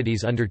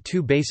activities under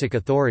two basic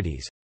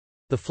authorities: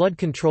 the Flood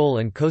Control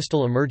and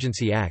Coastal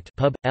Emergency Act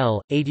 (Pub.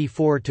 L.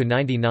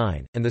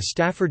 84-99) and the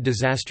Stafford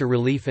Disaster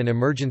Relief and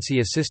Emergency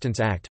Assistance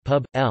Act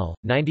 (Pub. L.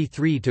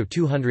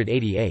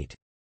 93-288).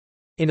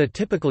 In a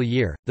typical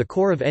year, the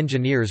Corps of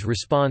Engineers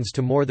responds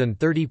to more than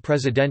 30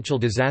 presidential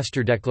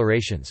disaster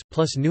declarations,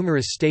 plus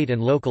numerous state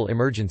and local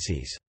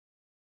emergencies.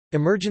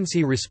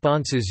 Emergency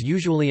responses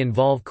usually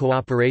involve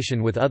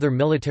cooperation with other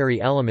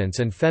military elements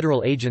and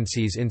federal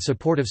agencies in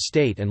support of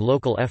state and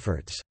local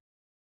efforts.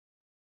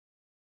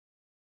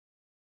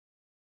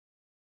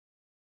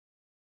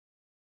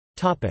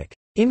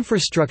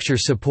 Infrastructure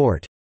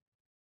support.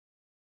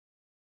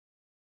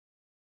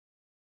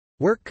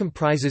 Work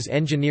comprises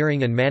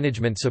engineering and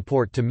management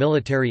support to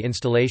military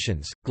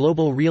installations,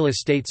 global real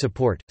estate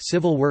support,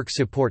 civil work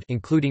support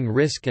including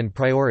risk and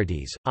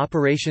priorities,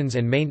 operations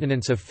and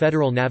maintenance of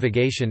federal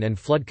navigation and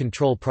flood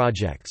control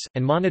projects,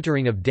 and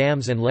monitoring of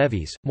dams and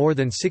levees. More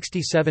than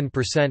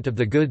 67% of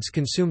the goods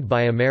consumed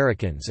by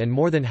Americans and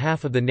more than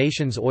half of the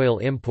nation's oil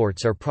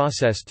imports are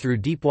processed through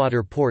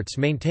deepwater ports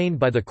maintained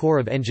by the Corps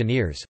of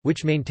Engineers,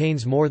 which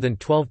maintains more than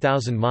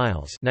 12,000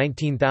 miles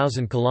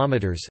 (19,000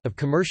 kilometers) of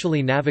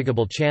commercially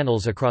navigable channels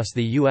across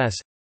the U.S.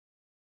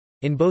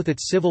 In both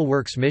its civil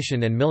works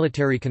mission and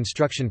military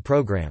construction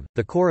program,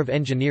 the Corps of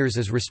Engineers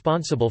is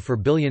responsible for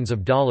billions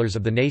of dollars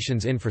of the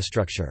nation's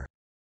infrastructure.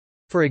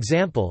 For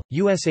example,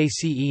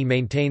 USACE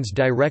maintains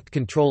direct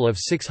control of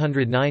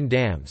 609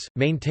 dams,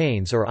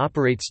 maintains or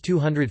operates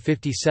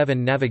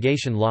 257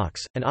 navigation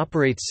locks, and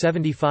operates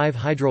 75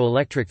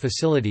 hydroelectric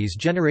facilities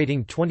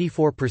generating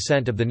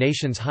 24% of the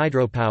nation's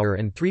hydropower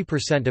and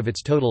 3% of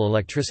its total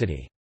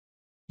electricity.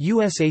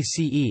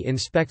 USACE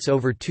inspects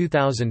over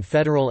 2,000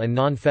 federal and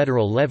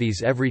non-federal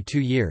levees every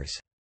 2 years.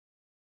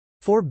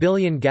 4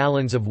 billion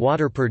gallons of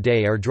water per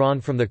day are drawn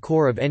from the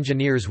Corps of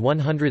Engineers'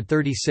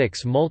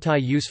 136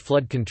 multi-use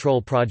flood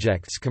control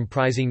projects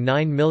comprising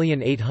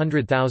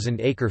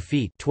 9,800,000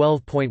 acre-feet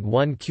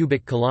 (12.1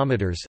 cubic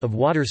kilometers) of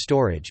water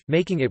storage,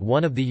 making it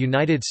one of the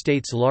United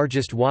States'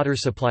 largest water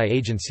supply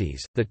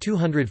agencies. The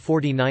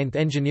 249th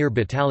Engineer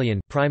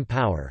Battalion, Prime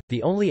Power,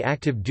 the only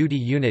active duty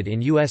unit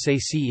in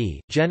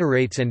USACE,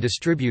 generates and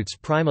distributes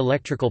prime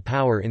electrical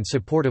power in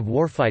support of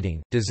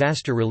warfighting,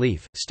 disaster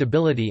relief,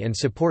 stability and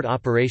support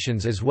operations,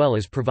 as well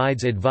as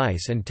provides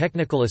advice and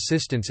technical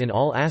assistance in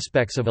all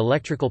aspects of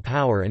electrical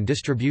power and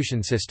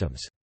distribution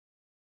systems.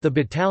 The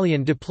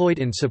battalion deployed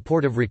in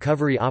support of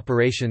recovery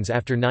operations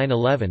after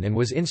 9/11 and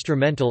was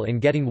instrumental in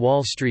getting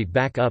Wall Street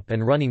back up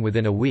and running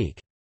within a week.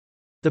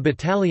 The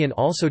battalion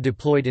also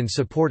deployed in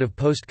support of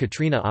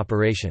post-Katrina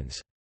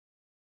operations.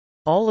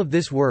 All of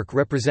this work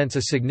represents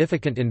a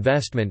significant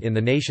investment in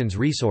the nation's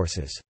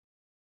resources.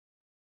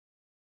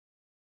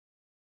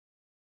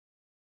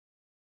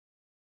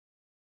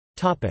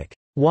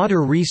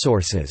 Water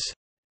resources.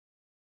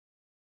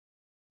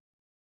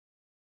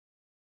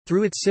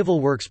 Through its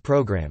Civil Works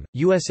program,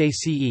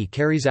 USACE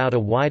carries out a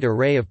wide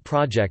array of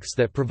projects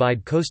that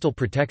provide coastal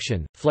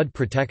protection, flood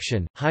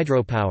protection,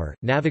 hydropower,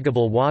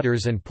 navigable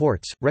waters and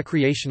ports,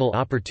 recreational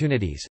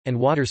opportunities, and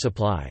water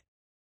supply.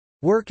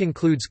 Work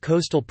includes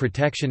coastal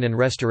protection and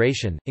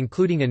restoration,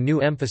 including a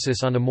new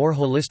emphasis on a more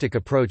holistic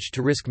approach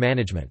to risk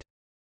management.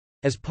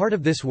 As part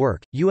of this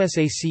work,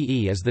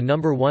 USACE is the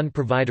 #1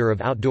 provider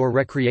of outdoor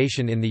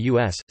recreation in the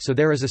U.S., so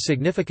there is a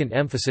significant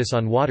emphasis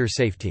on water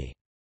safety.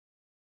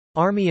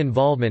 Army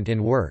involvement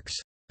in works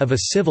of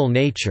a civil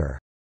nature,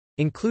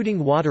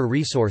 including water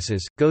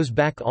resources, goes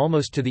back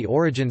almost to the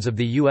origins of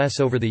the U.S.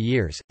 Over the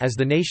years. As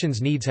the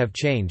nation's needs have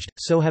changed,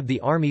 so have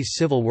the Army's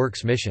civil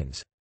works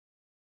missions.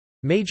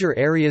 Major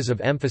areas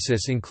of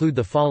emphasis include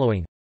the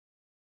following: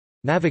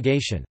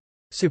 navigation.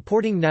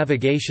 Supporting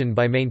navigation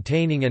by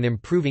maintaining and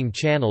improving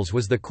channels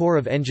was the Corps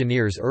of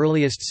Engineers'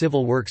 earliest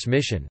civil works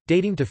mission,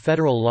 dating to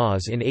federal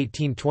laws in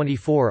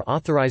 1824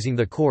 authorizing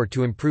the Corps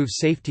to improve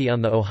safety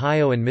on the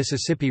Ohio and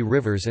Mississippi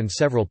rivers and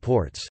several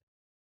ports.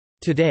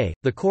 Today,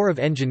 the Corps of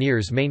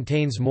Engineers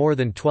maintains more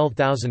than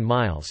 12,000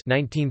 miles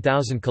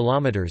 (19,000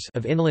 kilometers)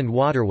 of inland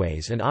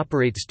waterways and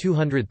operates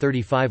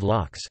 235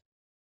 locks.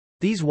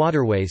 These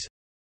waterways,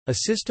 a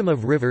system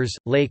of rivers,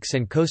 lakes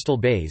and coastal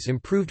bays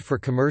improved for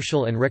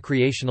commercial and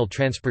recreational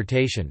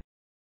transportation,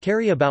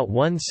 carry about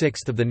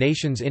 1/6 of the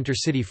nation's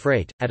intercity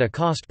freight, at a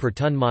cost per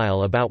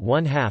ton-mile about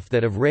 1/2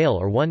 that of rail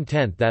or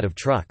 1/10 that of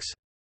trucks.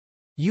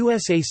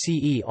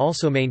 USACE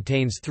also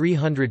maintains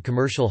 300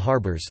 commercial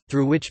harbors,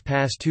 through which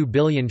pass 2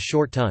 billion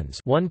short tons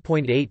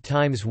 1.8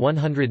 times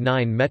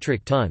 109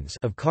 metric tons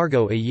of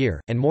cargo a year,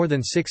 and more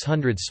than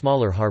 600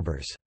 smaller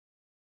harbors.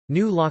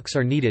 New locks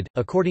are needed,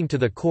 according to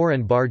the Corps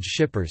and barge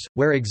shippers,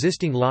 where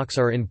existing locks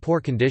are in poor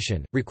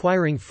condition,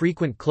 requiring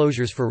frequent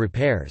closures for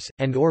repairs,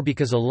 and/or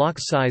because a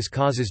lock's size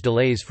causes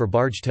delays for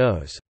barge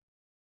tows.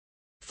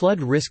 Flood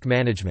risk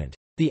management.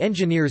 The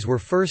engineers were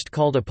first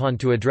called upon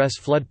to address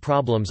flood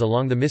problems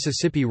along the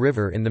Mississippi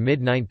River in the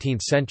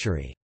mid-19th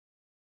century.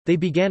 They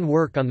began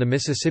work on the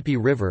Mississippi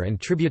River and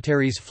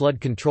Tributaries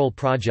Flood Control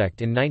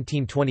Project in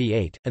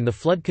 1928, and the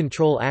Flood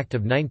Control Act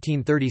of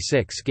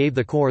 1936 gave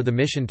the Corps the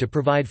mission to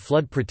provide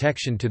flood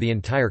protection to the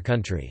entire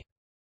country.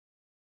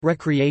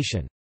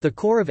 Recreation. The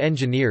Corps of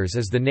Engineers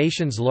is the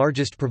nation's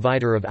largest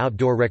provider of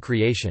outdoor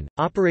recreation,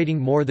 operating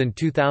more than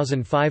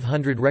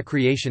 2,500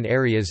 recreation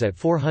areas at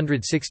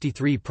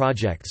 463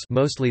 projects,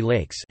 mostly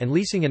lakes, and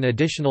leasing an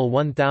additional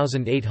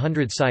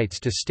 1,800 sites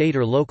to state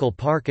or local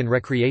park and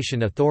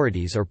recreation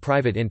authorities or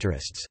private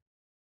interests.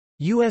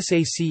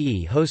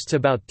 USACE hosts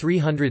about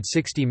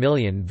 360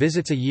 million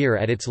visits a year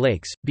at its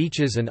lakes,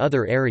 beaches and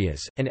other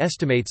areas, and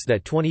estimates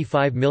that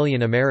 25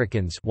 million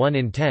Americans, 1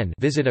 in 10,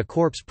 visit a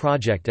Corps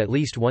project at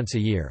least once a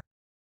year.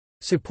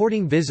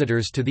 Supporting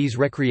visitors to these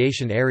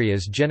recreation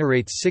areas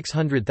generates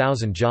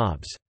 600,000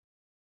 jobs.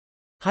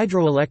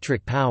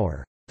 Hydroelectric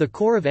power. The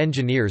Corps of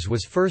Engineers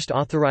was first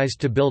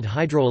authorized to build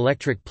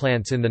hydroelectric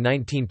plants in the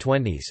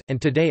 1920s,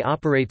 and today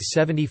operates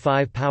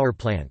 75 power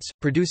plants,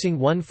 producing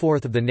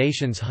 1/4 of the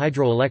nation's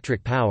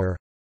hydroelectric power,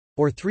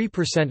 or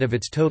 3% of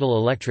its total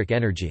electric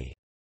energy.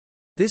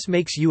 This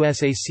makes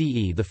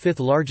USACE the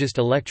 5th largest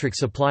electric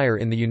supplier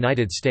in the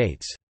United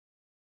States.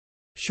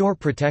 Shore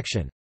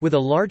protection. With a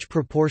large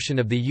proportion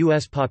of the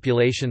U.S.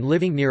 population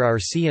living near our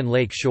sea and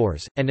lake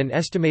shores, and an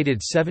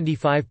estimated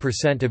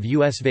 75% of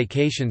U.S.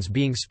 vacations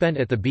being spent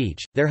at the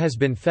beach, there has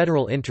been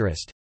federal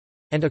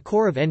interest—and a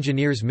Corps of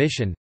Engineers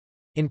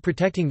mission—in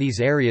protecting these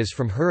areas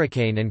from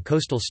hurricane and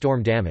coastal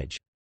storm damage.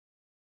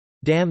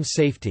 Dam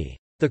safety.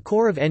 The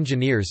Corps of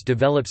Engineers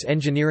develops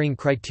engineering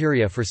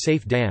criteria for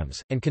safe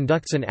dams, and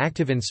conducts an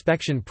active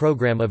inspection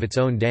program of its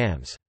own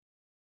dams.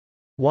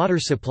 Water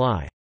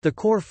supply. The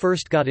Corps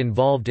first got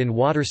involved in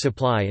water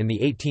supply in the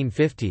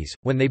 1850s,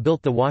 when they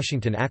built the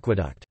Washington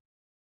Aqueduct.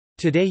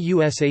 Today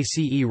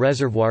USACE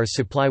reservoirs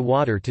supply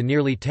water to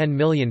nearly 10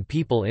 million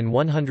people in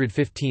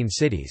 115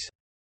 cities.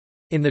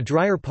 In the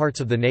drier parts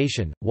of the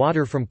nation,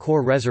 water from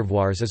Corps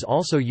reservoirs is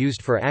also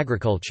used for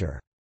agriculture.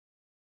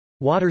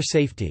 Water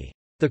safety.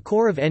 The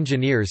Corps of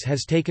Engineers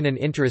has taken an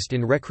interest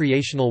in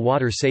recreational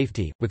water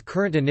safety, with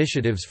current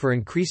initiatives for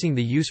increasing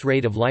the use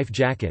rate of life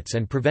jackets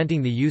and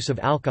preventing the use of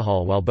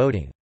alcohol while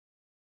boating.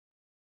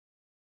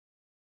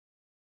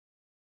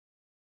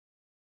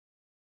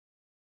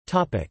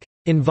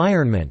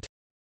 Environment.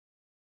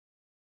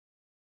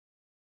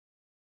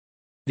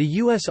 The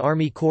U.S.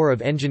 Army Corps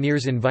of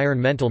Engineers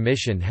Environmental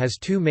Mission has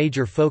two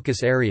major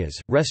focus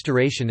areas,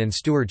 restoration and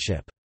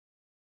stewardship.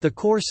 The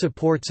Corps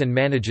supports and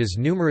manages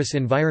numerous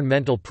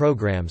environmental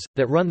programs,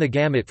 that run the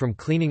gamut from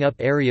cleaning up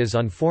areas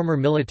on former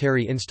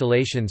military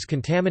installations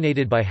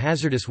contaminated by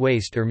hazardous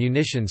waste or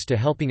munitions to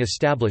helping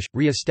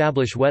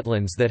re-establish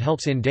wetlands that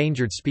helps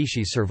endangered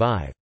species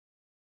survive.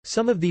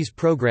 Some of these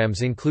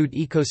programs include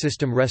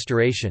ecosystem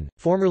restoration,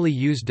 formerly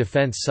used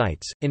defense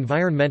sites,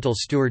 environmental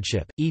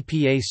stewardship,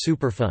 EPA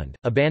Superfund,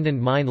 abandoned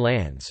mine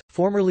lands,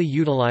 formerly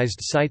utilized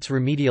sites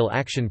remedial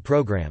action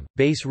program,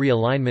 base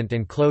realignment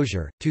and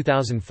closure,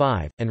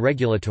 2005, and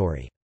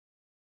regulatory.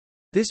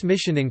 This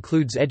mission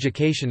includes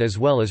education as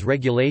well as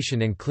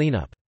regulation and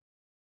cleanup.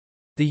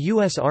 The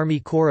U.S. Army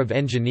Corps of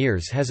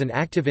Engineers has an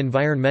active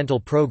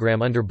environmental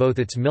program under both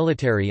its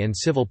military and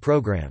civil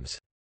programs.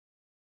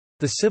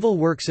 The Civil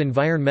Works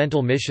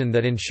Environmental Mission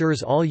that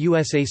ensures all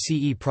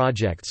USACE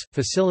projects,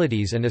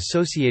 facilities and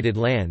associated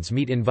lands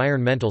meet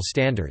environmental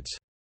standards.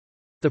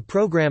 The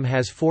program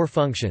has four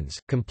functions: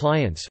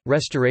 compliance,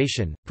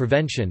 restoration,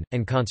 prevention,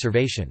 and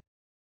conservation.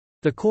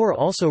 The Corps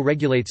also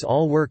regulates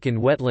all work in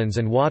wetlands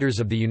and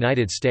waters of the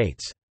United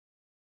States.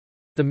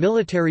 The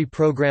military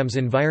program's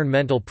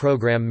environmental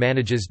program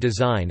manages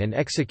design and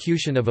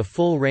execution of a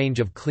full range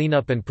of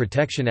cleanup and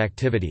protection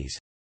activities.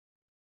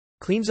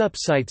 Cleans up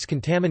sites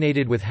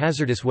contaminated with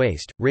hazardous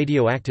waste,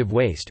 radioactive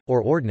waste,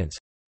 or ordnance.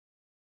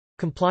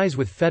 Complies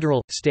with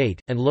federal, state,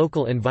 and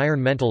local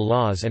environmental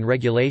laws and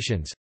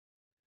regulations.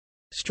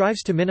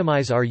 Strives to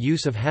minimize our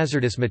use of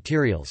hazardous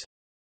materials.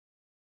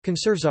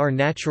 Conserves our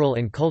natural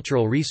and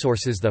cultural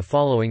resources. The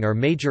following are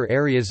major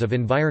areas of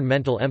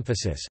environmental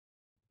emphasis: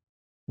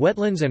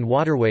 wetlands and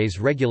waterways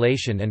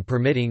regulation and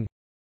permitting,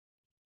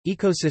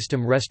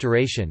 ecosystem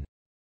restoration,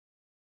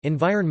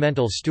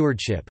 environmental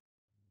stewardship,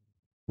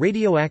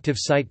 radioactive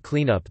site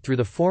cleanup through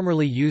the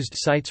formerly used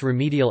Sites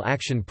Remedial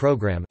Action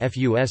Program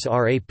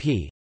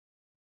 (FUSRAP),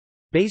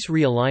 base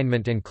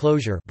realignment and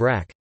closure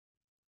 (BRAC),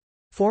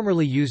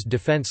 formerly used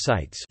defense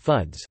sites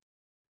 (FUDs),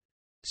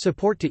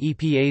 support to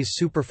EPA's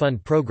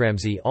Superfund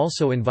programs.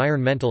 Also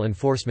environmental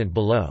enforcement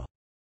below.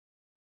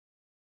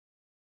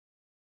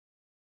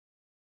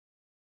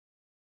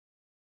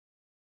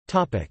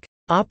 Topic: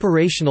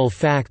 Operational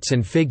facts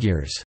and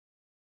figures.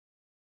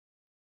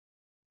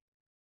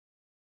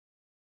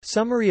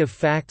 Summary of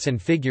facts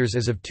and figures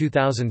as of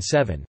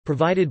 2007,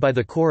 provided by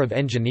the Corps of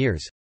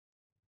Engineers.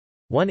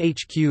 1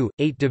 HQ,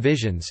 8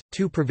 divisions,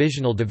 2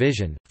 provisional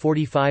division,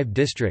 45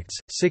 districts,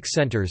 6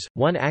 centers,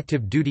 1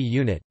 active duty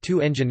unit,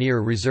 2 engineer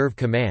reserve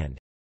command.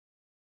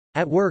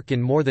 At work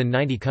in more than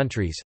 90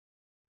 countries.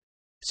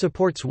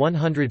 Supports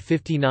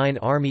 159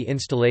 Army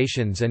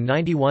installations and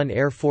 91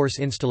 Air Force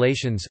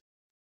installations.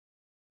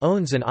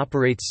 Owns and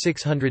operates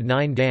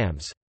 609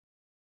 dams.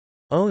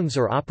 Owns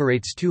or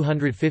operates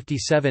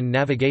 257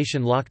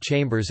 navigation lock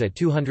chambers at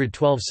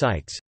 212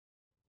 sites.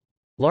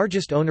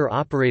 Largest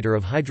owner-operator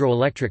of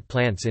hydroelectric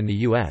plants in the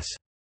U.S.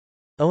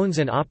 Owns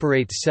and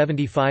operates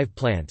 75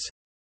 plants.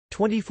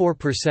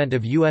 24%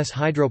 of U.S.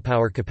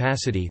 hydropower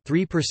capacity,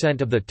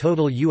 3% of the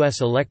total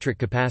U.S. electric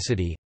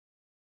capacity.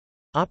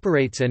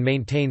 Operates and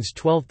maintains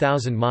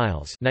 12,000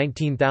 miles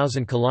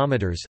 (19,000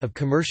 kilometers) of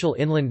commercial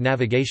inland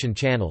navigation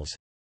channels.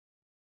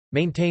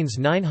 Maintains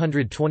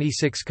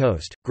 926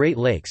 coast, Great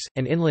Lakes,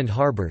 and inland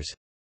harbors.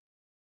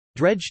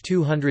 Dredge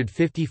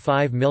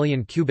 255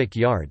 million cubic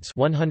yards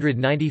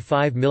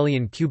 (195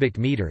 million cubic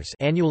meters)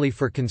 annually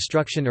for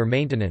construction or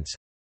maintenance.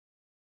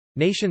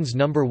 Nation's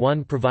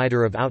 #1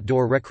 provider of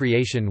outdoor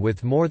recreation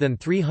with more than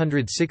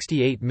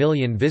 368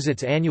 million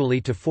visits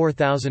annually to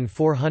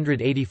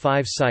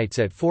 4,485 sites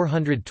at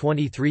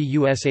 423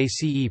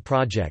 USACE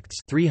projects,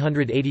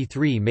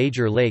 383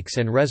 major lakes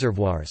and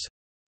reservoirs.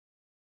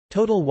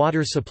 Total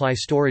water supply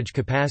storage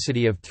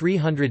capacity of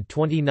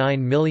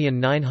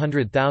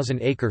 329,900,000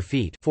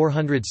 acre-feet,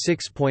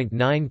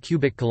 406.9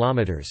 cubic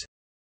kilometers.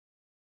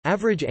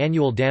 Average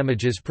annual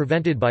damages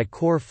prevented by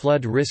Corps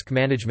flood risk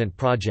management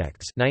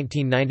projects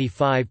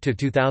 1995 to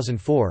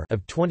 2004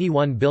 of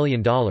 $21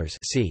 billion.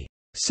 See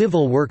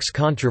Civil Works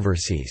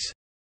Controversies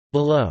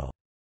below.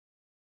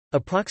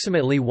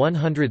 Approximately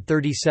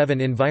 137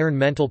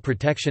 environmental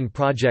protection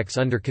projects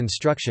under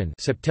construction.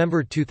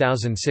 September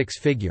 2006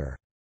 figure.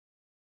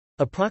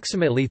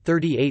 Approximately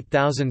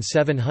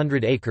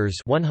 38,700 acres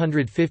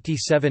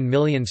 (157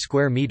 million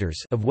square meters)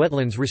 of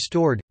wetlands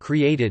restored,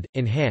 created,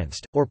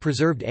 enhanced, or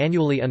preserved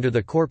annually under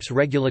the Corps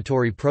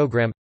regulatory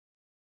program.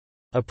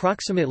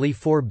 Approximately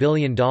 $4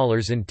 billion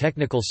in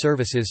technical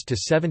services to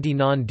 70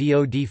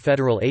 non-DoD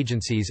federal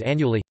agencies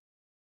annually.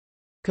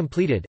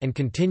 completed and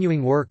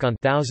continuing work on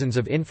thousands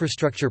of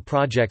infrastructure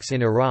projects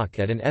in Iraq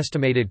at an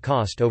estimated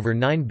cost over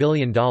 $9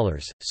 billion,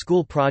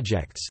 school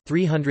projects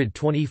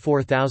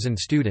 324,000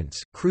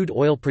 students, crude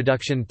oil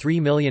production 3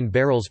 million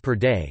barrels per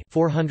day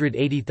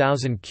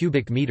 480,000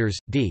 cubic meters,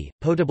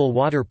 potable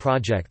water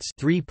projects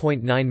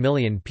 3.9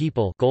 million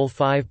people goal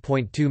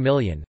 5.2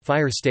 million,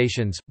 fire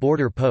stations,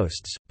 border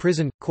posts,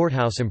 prison,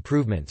 courthouse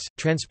improvements,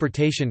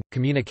 transportation,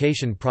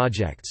 communication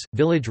projects,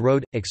 village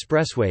road,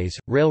 expressways,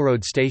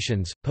 railroad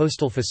stations,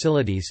 postal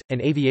facilities,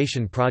 and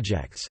aviation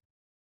projects.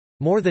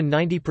 More than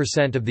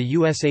 90% of the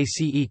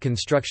USACE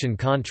construction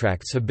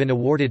contracts have been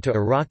awarded to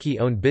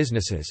Iraqi-owned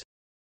businesses,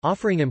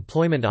 offering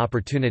employment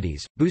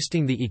opportunities,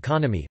 boosting the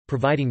economy,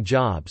 providing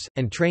jobs,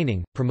 and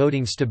training,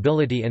 promoting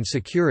stability and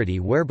security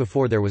where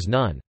before there was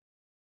none.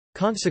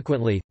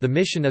 Consequently, the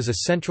mission is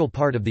a central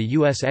part of the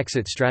U.S.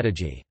 exit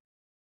strategy.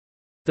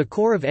 The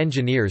Corps of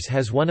Engineers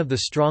has one of the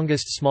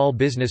strongest small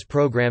business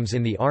programs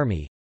in the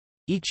Army.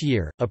 Each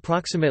year,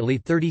 approximately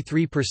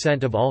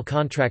 33% of all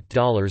contract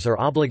dollars are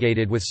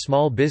obligated with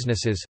small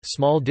businesses,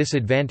 small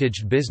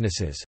disadvantaged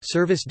businesses,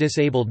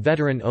 service-disabled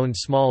veteran-owned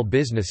small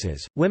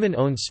businesses,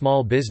 women-owned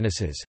small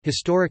businesses,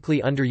 historically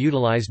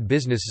underutilized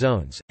business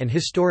zones, and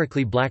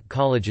historically black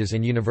colleges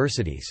and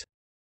universities.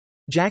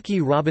 Jackie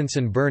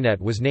Robinson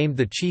Burnett was named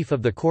the chief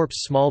of the Corps'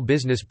 Small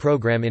Business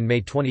Program in May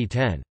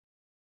 2010.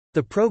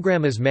 The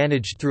program is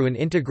managed through an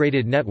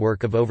integrated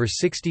network of over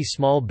 60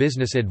 small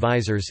business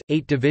advisors,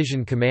 8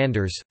 division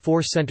commanders,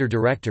 4 center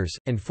directors,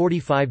 and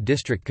 45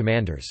 district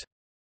commanders.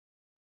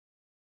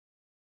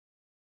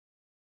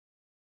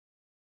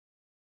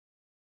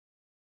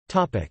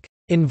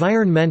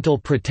 Environmental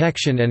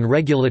protection and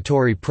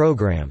regulatory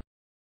program.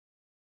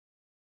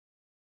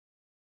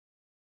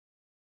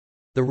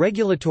 The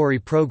regulatory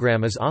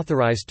program is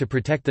authorized to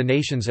protect the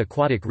nation's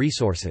aquatic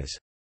resources.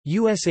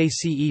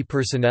 USACE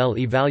personnel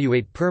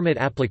evaluate permit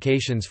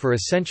applications for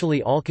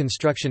essentially all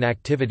construction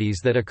activities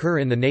that occur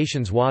in the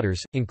nation's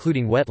waters,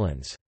 including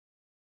wetlands.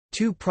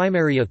 2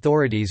 primary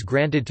authorities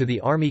granted to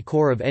the Army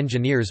Corps of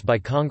Engineers by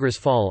Congress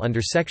fall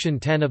under Section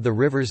 10 of the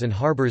Rivers and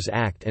Harbors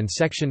Act and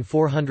Section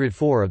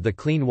 404 of the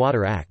Clean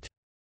Water Act.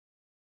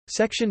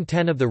 Section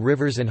 10 of the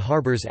Rivers and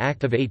Harbors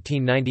Act of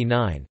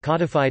 1899,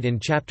 codified in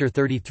Chapter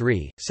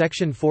 33,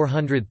 Section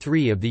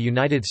 403 of the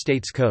United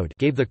States Code,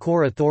 gave the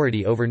Corps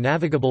authority over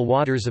navigable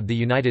waters of the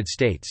United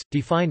States,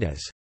 defined as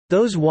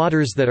those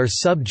waters that are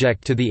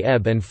subject to the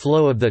ebb and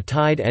flow of the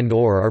tide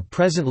and/or are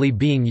presently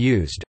being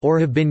used, or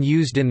have been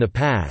used in the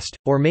past,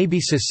 or may be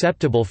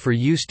susceptible for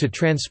use to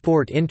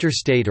transport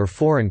interstate or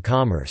foreign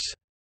commerce.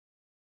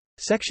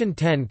 Section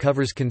 10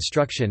 covers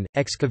construction,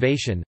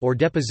 excavation, or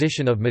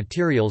deposition of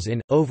materials in,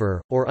 over,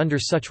 or under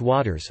such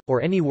waters,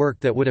 or any work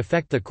that would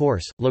affect the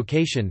course,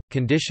 location,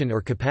 condition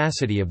or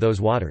capacity of those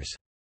waters.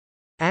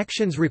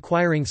 Actions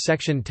requiring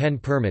Section 10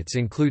 permits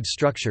include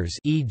structures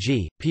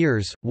e.g.,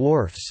 piers,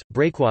 wharfs,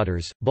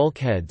 breakwaters,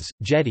 bulkheads,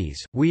 jetties,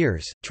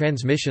 weirs,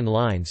 transmission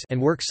lines and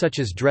work such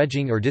as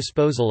dredging or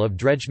disposal of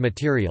dredged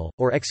material,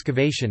 or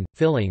excavation,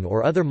 filling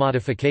or other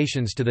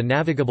modifications to the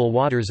navigable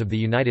waters of the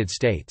United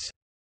States.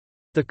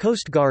 The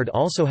Coast Guard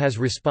also has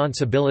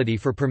responsibility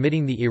for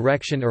permitting the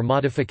erection or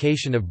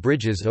modification of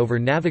bridges over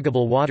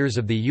navigable waters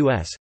of the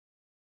U.S.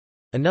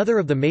 Another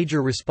of the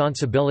major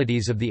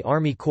responsibilities of the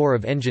Army Corps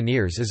of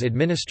Engineers is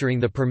administering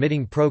the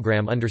permitting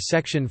program under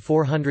Section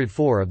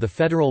 404 of the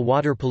Federal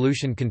Water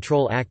Pollution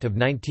Control Act of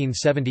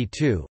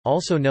 1972,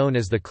 also known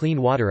as the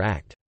Clean Water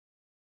Act.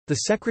 The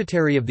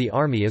Secretary of the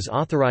Army is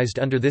authorized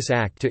under this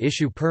act to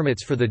issue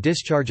permits for the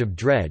discharge of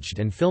dredged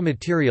and fill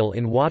material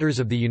in waters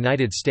of the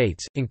United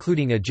States,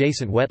 including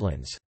adjacent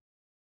wetlands.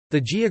 The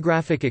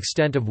geographic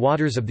extent of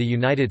waters of the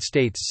United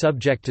States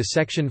subject to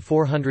Section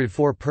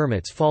 404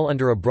 permits fall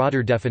under a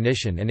broader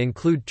definition and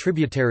include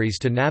tributaries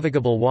to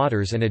navigable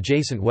waters and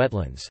adjacent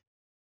wetlands.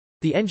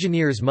 The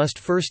engineers must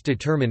first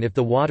determine if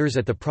the waters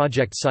at the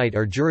project site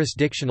are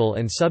jurisdictional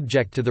and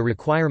subject to the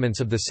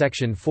requirements of the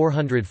Section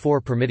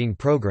 404 permitting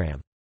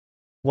program.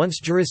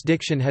 Once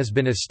jurisdiction has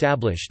been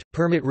established,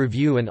 permit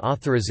review and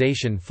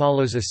authorization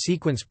follows a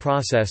sequence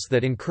process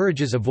that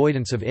encourages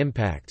avoidance of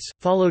impacts,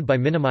 followed by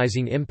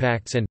minimizing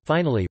impacts and,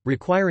 finally,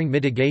 requiring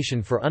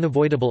mitigation for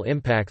unavoidable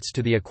impacts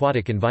to the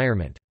aquatic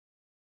environment.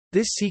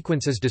 This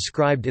sequence is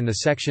described in the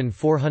Section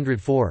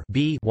 404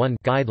 (b)(1)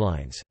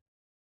 guidelines.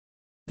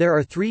 There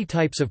are 3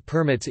 types of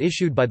permits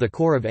issued by the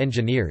Corps of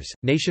Engineers: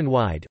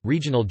 nationwide,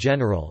 regional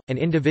general, and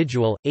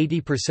individual.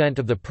 80%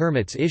 of the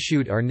permits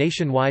issued are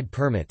nationwide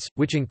permits,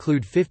 which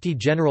include 50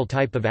 general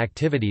type of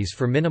activities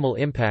for minimal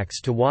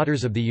impacts to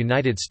waters of the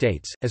United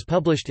States, as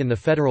published in the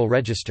Federal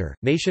Register.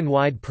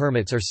 Nationwide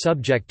permits are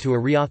subject to a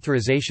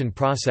reauthorization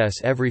process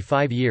every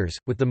 5 years,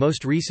 with the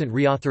most recent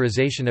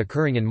reauthorization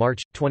occurring in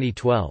March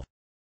 2012.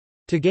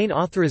 To gain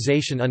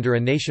authorization under a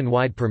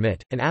nationwide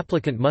permit, an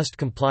applicant must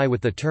comply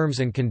with the terms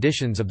and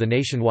conditions of the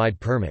nationwide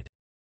permit.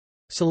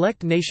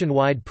 Select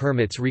nationwide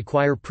permits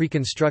require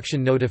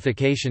pre-construction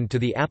notification to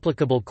the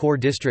applicable Corps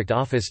District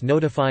Office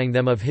notifying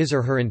them of his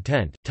or her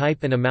intent,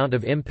 type and amount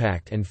of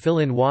impact and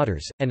fill-in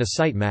waters, and a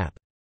site map.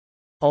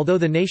 Although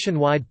the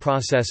nationwide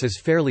process is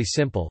fairly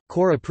simple,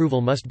 Corps approval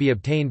must be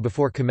obtained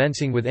before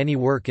commencing with any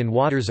work in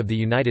waters of the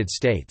United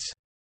States.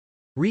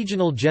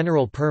 Regional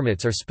general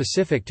permits are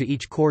specific to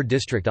each Corps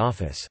district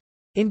office.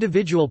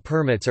 Individual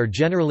permits are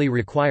generally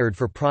required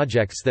for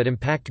projects that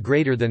impact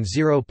greater than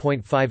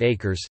 0.5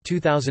 acres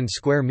 (2,000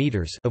 square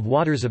meters) of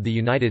waters of the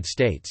United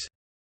States.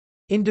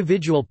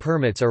 Individual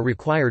permits are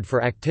required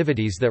for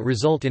activities that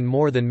result in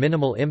more than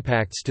minimal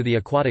impacts to the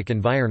aquatic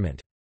environment.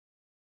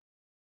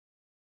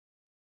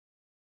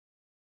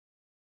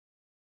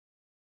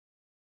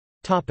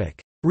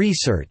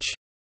 Research.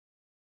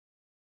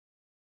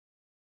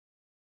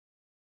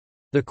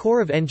 The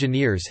Corps of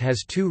Engineers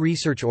has two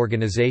research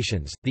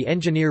organizations, the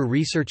Engineer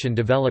Research and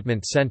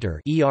Development Center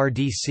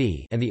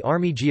 (ERDC) and the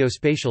Army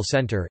Geospatial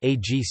Center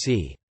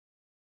 (AGC).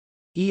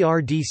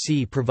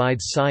 ERDC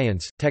provides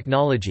science,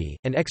 technology,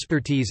 and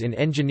expertise in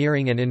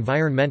engineering and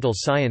environmental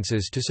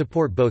sciences to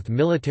support both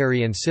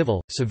military and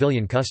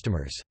civilian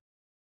customers.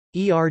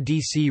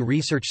 ERDC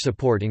research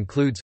support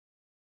includes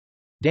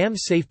dam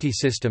safety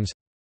systems,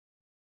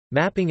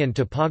 mapping and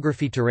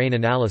topography, terrain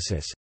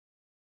analysis,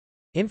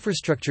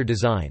 infrastructure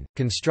design,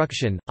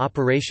 construction,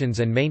 operations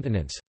and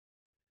maintenance,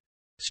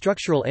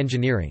 structural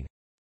engineering,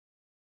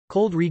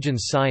 cold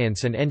regions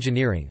science and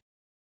engineering,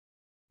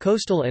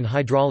 coastal and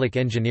hydraulic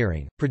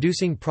engineering,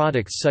 producing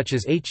products such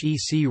as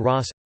HEC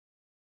ROS,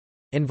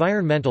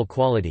 environmental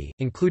quality,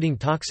 including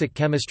toxic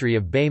chemistry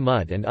of bay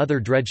mud and other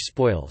dredge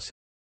spoils,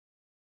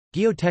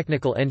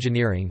 geotechnical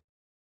engineering,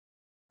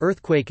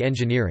 earthquake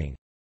engineering,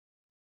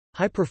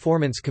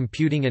 high-performance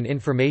computing and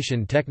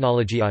information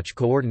technology.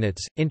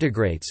 Coordinates,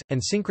 integrates, and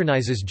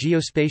synchronizes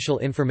geospatial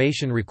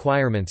information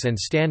requirements and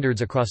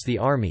standards across the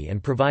Army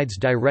and provides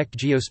direct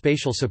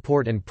geospatial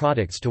support and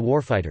products to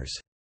warfighters.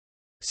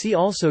 See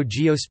also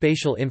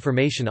Geospatial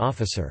Information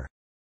Officer.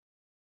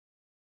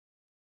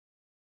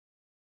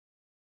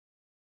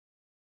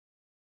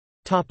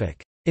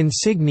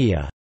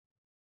 Insignia.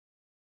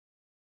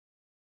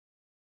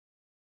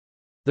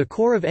 The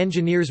Corps of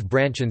Engineers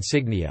branch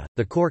insignia,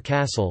 the Corps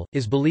Castle,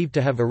 is believed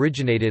to have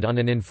originated on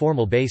an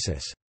informal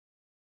basis.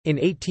 In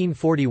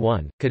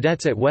 1841,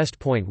 cadets at West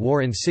Point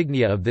wore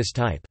insignia of this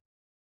type.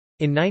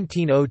 In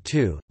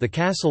 1902, the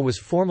castle was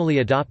formally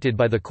adopted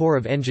by the Corps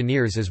of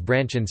Engineers as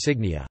branch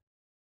insignia.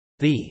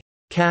 The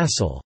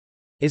castle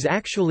is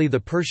actually the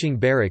Pershing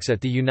Barracks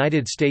at the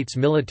United States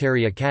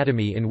Military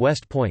Academy in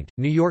West Point,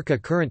 New York. A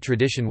current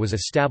tradition was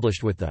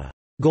established with the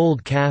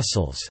Gold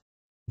Castles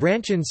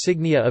branch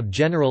insignia of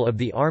General of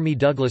the Army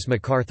Douglas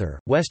MacArthur,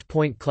 West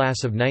Point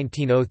class of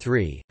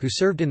 1903, who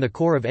served in the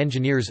Corps of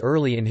Engineers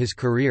early in his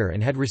career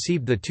and had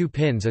received the 2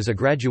 pins as a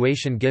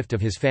graduation gift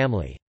of his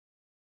family.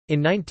 In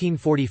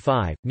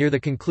 1945, near the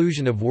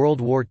conclusion of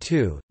World War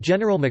II,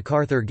 General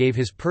MacArthur gave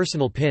his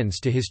personal pins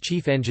to his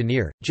chief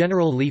engineer,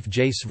 General Leif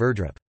J.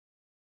 Sverdrup.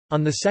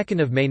 On 2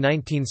 May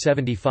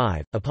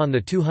 1975, upon the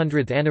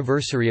 200th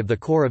anniversary of the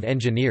Corps of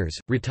Engineers,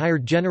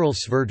 retired General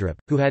Sverdrup,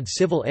 who had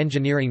civil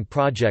engineering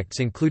projects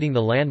including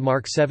the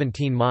landmark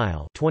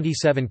 17-mile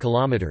 (27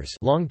 kilometers)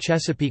 long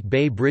Chesapeake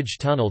Bay Bridge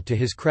Tunnel to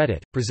his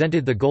credit,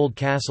 presented the gold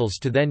castles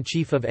to then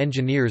Chief of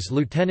Engineers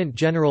Lieutenant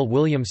General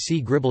William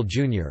C. Gribble,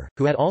 Jr.,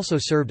 who had also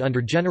served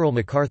under General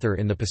MacArthur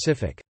in the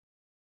Pacific.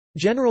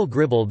 General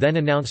Gribble then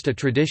announced a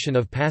tradition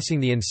of passing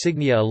the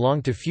insignia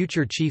along to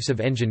future chiefs of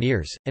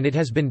engineers, and it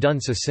has been done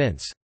so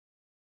since.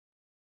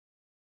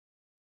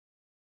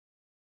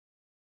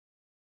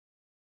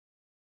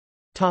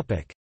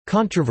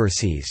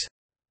 Controversies.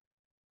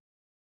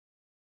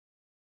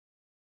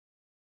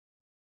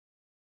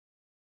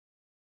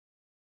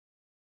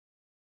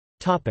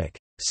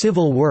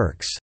 Civil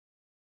works.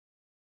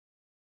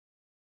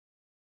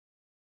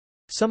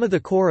 Some of the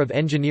Corps of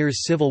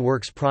Engineers' civil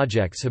works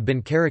projects have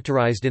been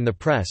characterized in the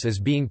press as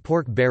being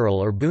pork barrel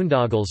or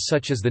boondoggles,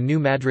 such as the New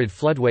Madrid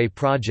Floodway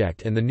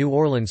Project and the New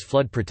Orleans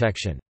Flood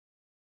Protection.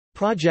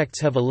 Projects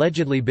have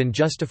allegedly been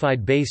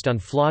justified based on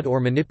flawed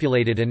or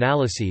manipulated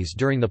analyses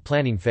during the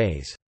planning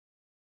phase.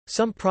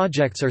 Some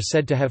projects are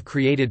said to have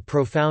created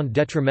profound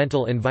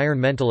detrimental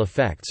environmental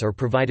effects or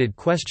provided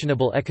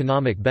questionable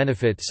economic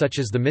benefit, such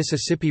as the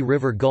Mississippi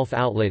River Gulf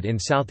Outlet in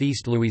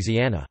southeast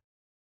Louisiana.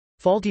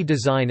 Faulty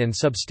design and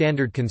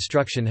substandard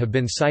construction have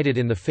been cited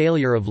in the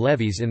failure of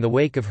levees in the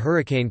wake of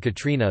Hurricane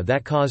Katrina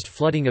that caused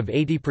flooding of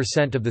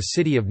 80% of the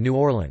city of New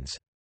Orleans.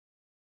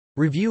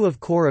 Review of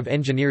Corps of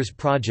Engineers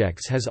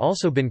projects has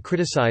also been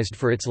criticized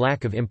for its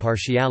lack of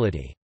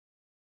impartiality.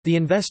 The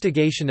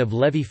investigation of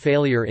levee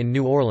failure in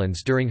New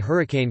Orleans during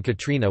Hurricane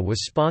Katrina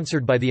was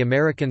sponsored by the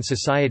American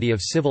Society of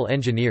Civil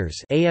Engineers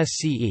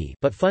 (ASCE),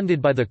 but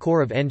funded by the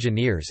Corps of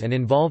Engineers and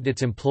involved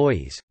its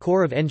employees.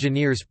 Corps of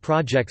Engineers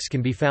projects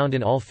can be found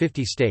in all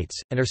 50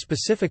 states, and are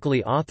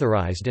specifically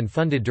authorized and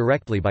funded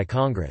directly by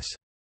Congress.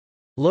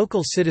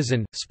 Local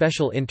citizen,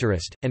 special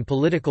interest, and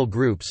political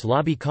groups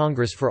lobby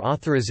Congress for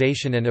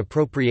authorization and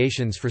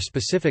appropriations for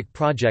specific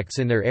projects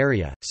in their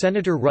area.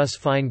 Senator Russ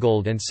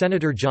Feingold and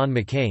Senator John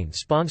McCain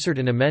sponsored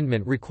an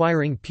amendment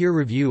requiring peer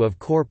review of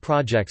Corps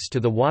projects to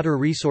the Water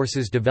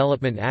Resources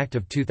Development Act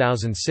of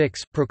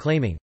 2006,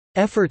 proclaiming,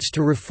 Efforts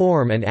to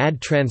reform and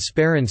add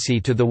transparency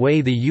to the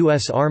way the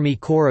U.S. Army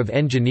Corps of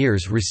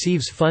Engineers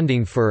receives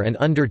funding for and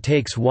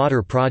undertakes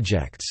water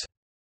projects."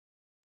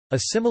 A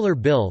similar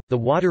bill, the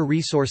Water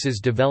Resources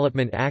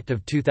Development Act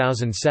of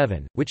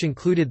 2007, which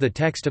included the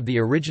text of the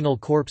original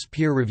Corps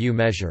peer review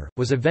measure,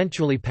 was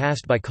eventually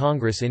passed by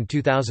Congress in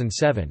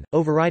 2007,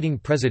 overriding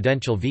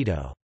presidential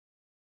veto.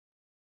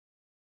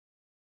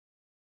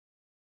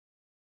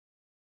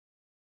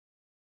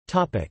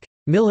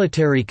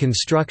 Military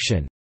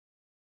construction.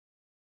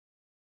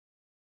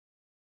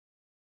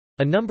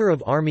 A number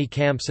of Army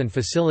camps and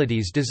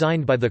facilities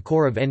designed by the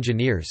Corps of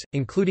Engineers,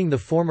 including the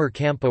former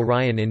Camp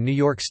Orion in New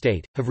York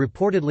State, have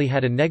reportedly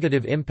had a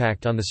negative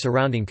impact on the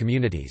surrounding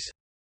communities.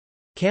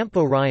 Camp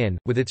Orion,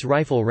 with its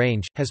rifle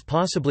range, has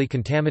possibly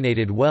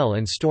contaminated well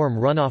and storm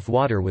runoff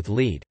water with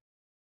lead.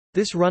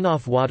 This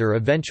runoff water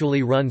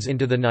eventually runs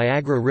into the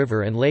Niagara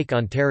River and Lake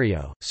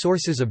Ontario,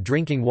 sources of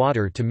drinking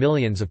water to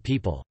millions of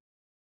people.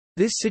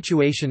 This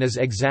situation is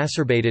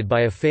exacerbated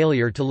by a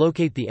failure to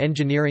locate the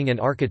engineering and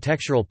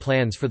architectural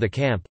plans for the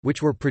camp,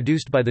 which were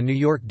produced by the New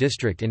York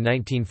District in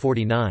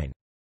 1949.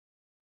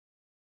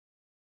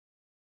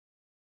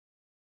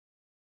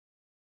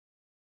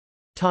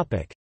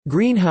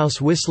 Greenhouse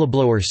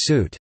whistleblower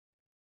suit.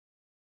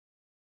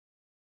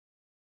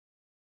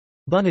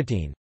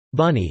 Bunatine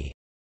Bunny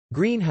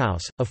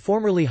Greenhouse, a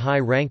formerly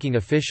high-ranking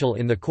official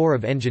in the Corps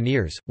of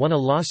Engineers, won a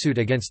lawsuit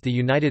against the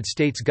United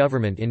States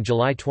government in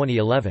July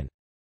 2011.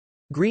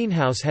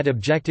 Greenhouse had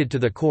objected to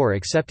the Corps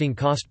accepting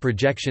cost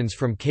projections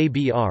from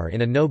KBR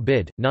in a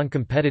no-bid,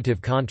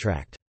 non-competitive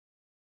contract.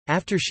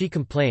 After she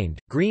complained,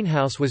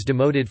 Greenhouse was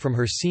demoted from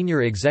her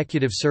senior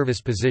executive service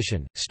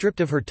position,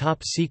 stripped of her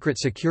top-secret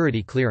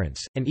security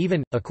clearance, and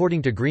even,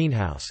 according to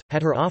Greenhouse,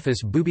 had her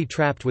office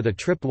booby-trapped with a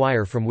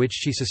trip-wire from which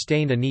she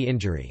sustained a knee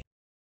injury.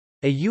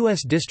 A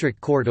U.S. District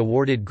Court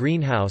awarded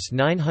Greenhouse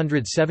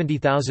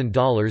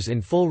 $970,000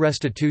 in full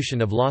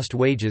restitution of lost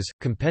wages,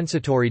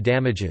 compensatory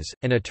damages,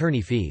 and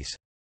attorney fees.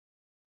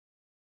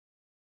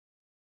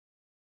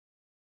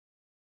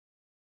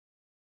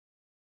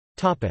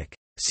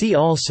 See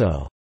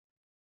also: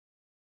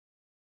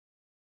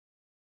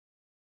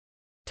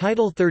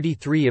 Title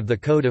 33 of the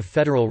Code of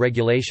Federal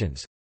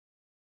Regulations,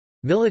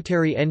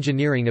 Military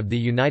Engineering of the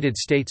United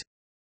States,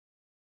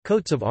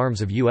 Coats of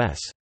Arms of U.S.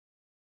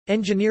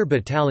 Engineer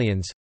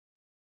Battalions,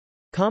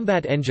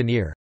 Combat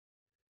Engineer,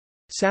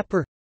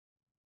 Sapper,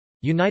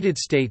 United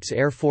States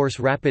Air Force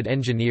Rapid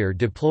Engineer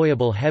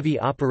Deployable Heavy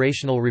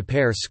Operational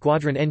Repair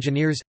Squadron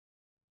Engineers,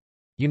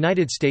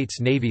 United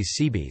States Navy's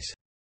Seabees.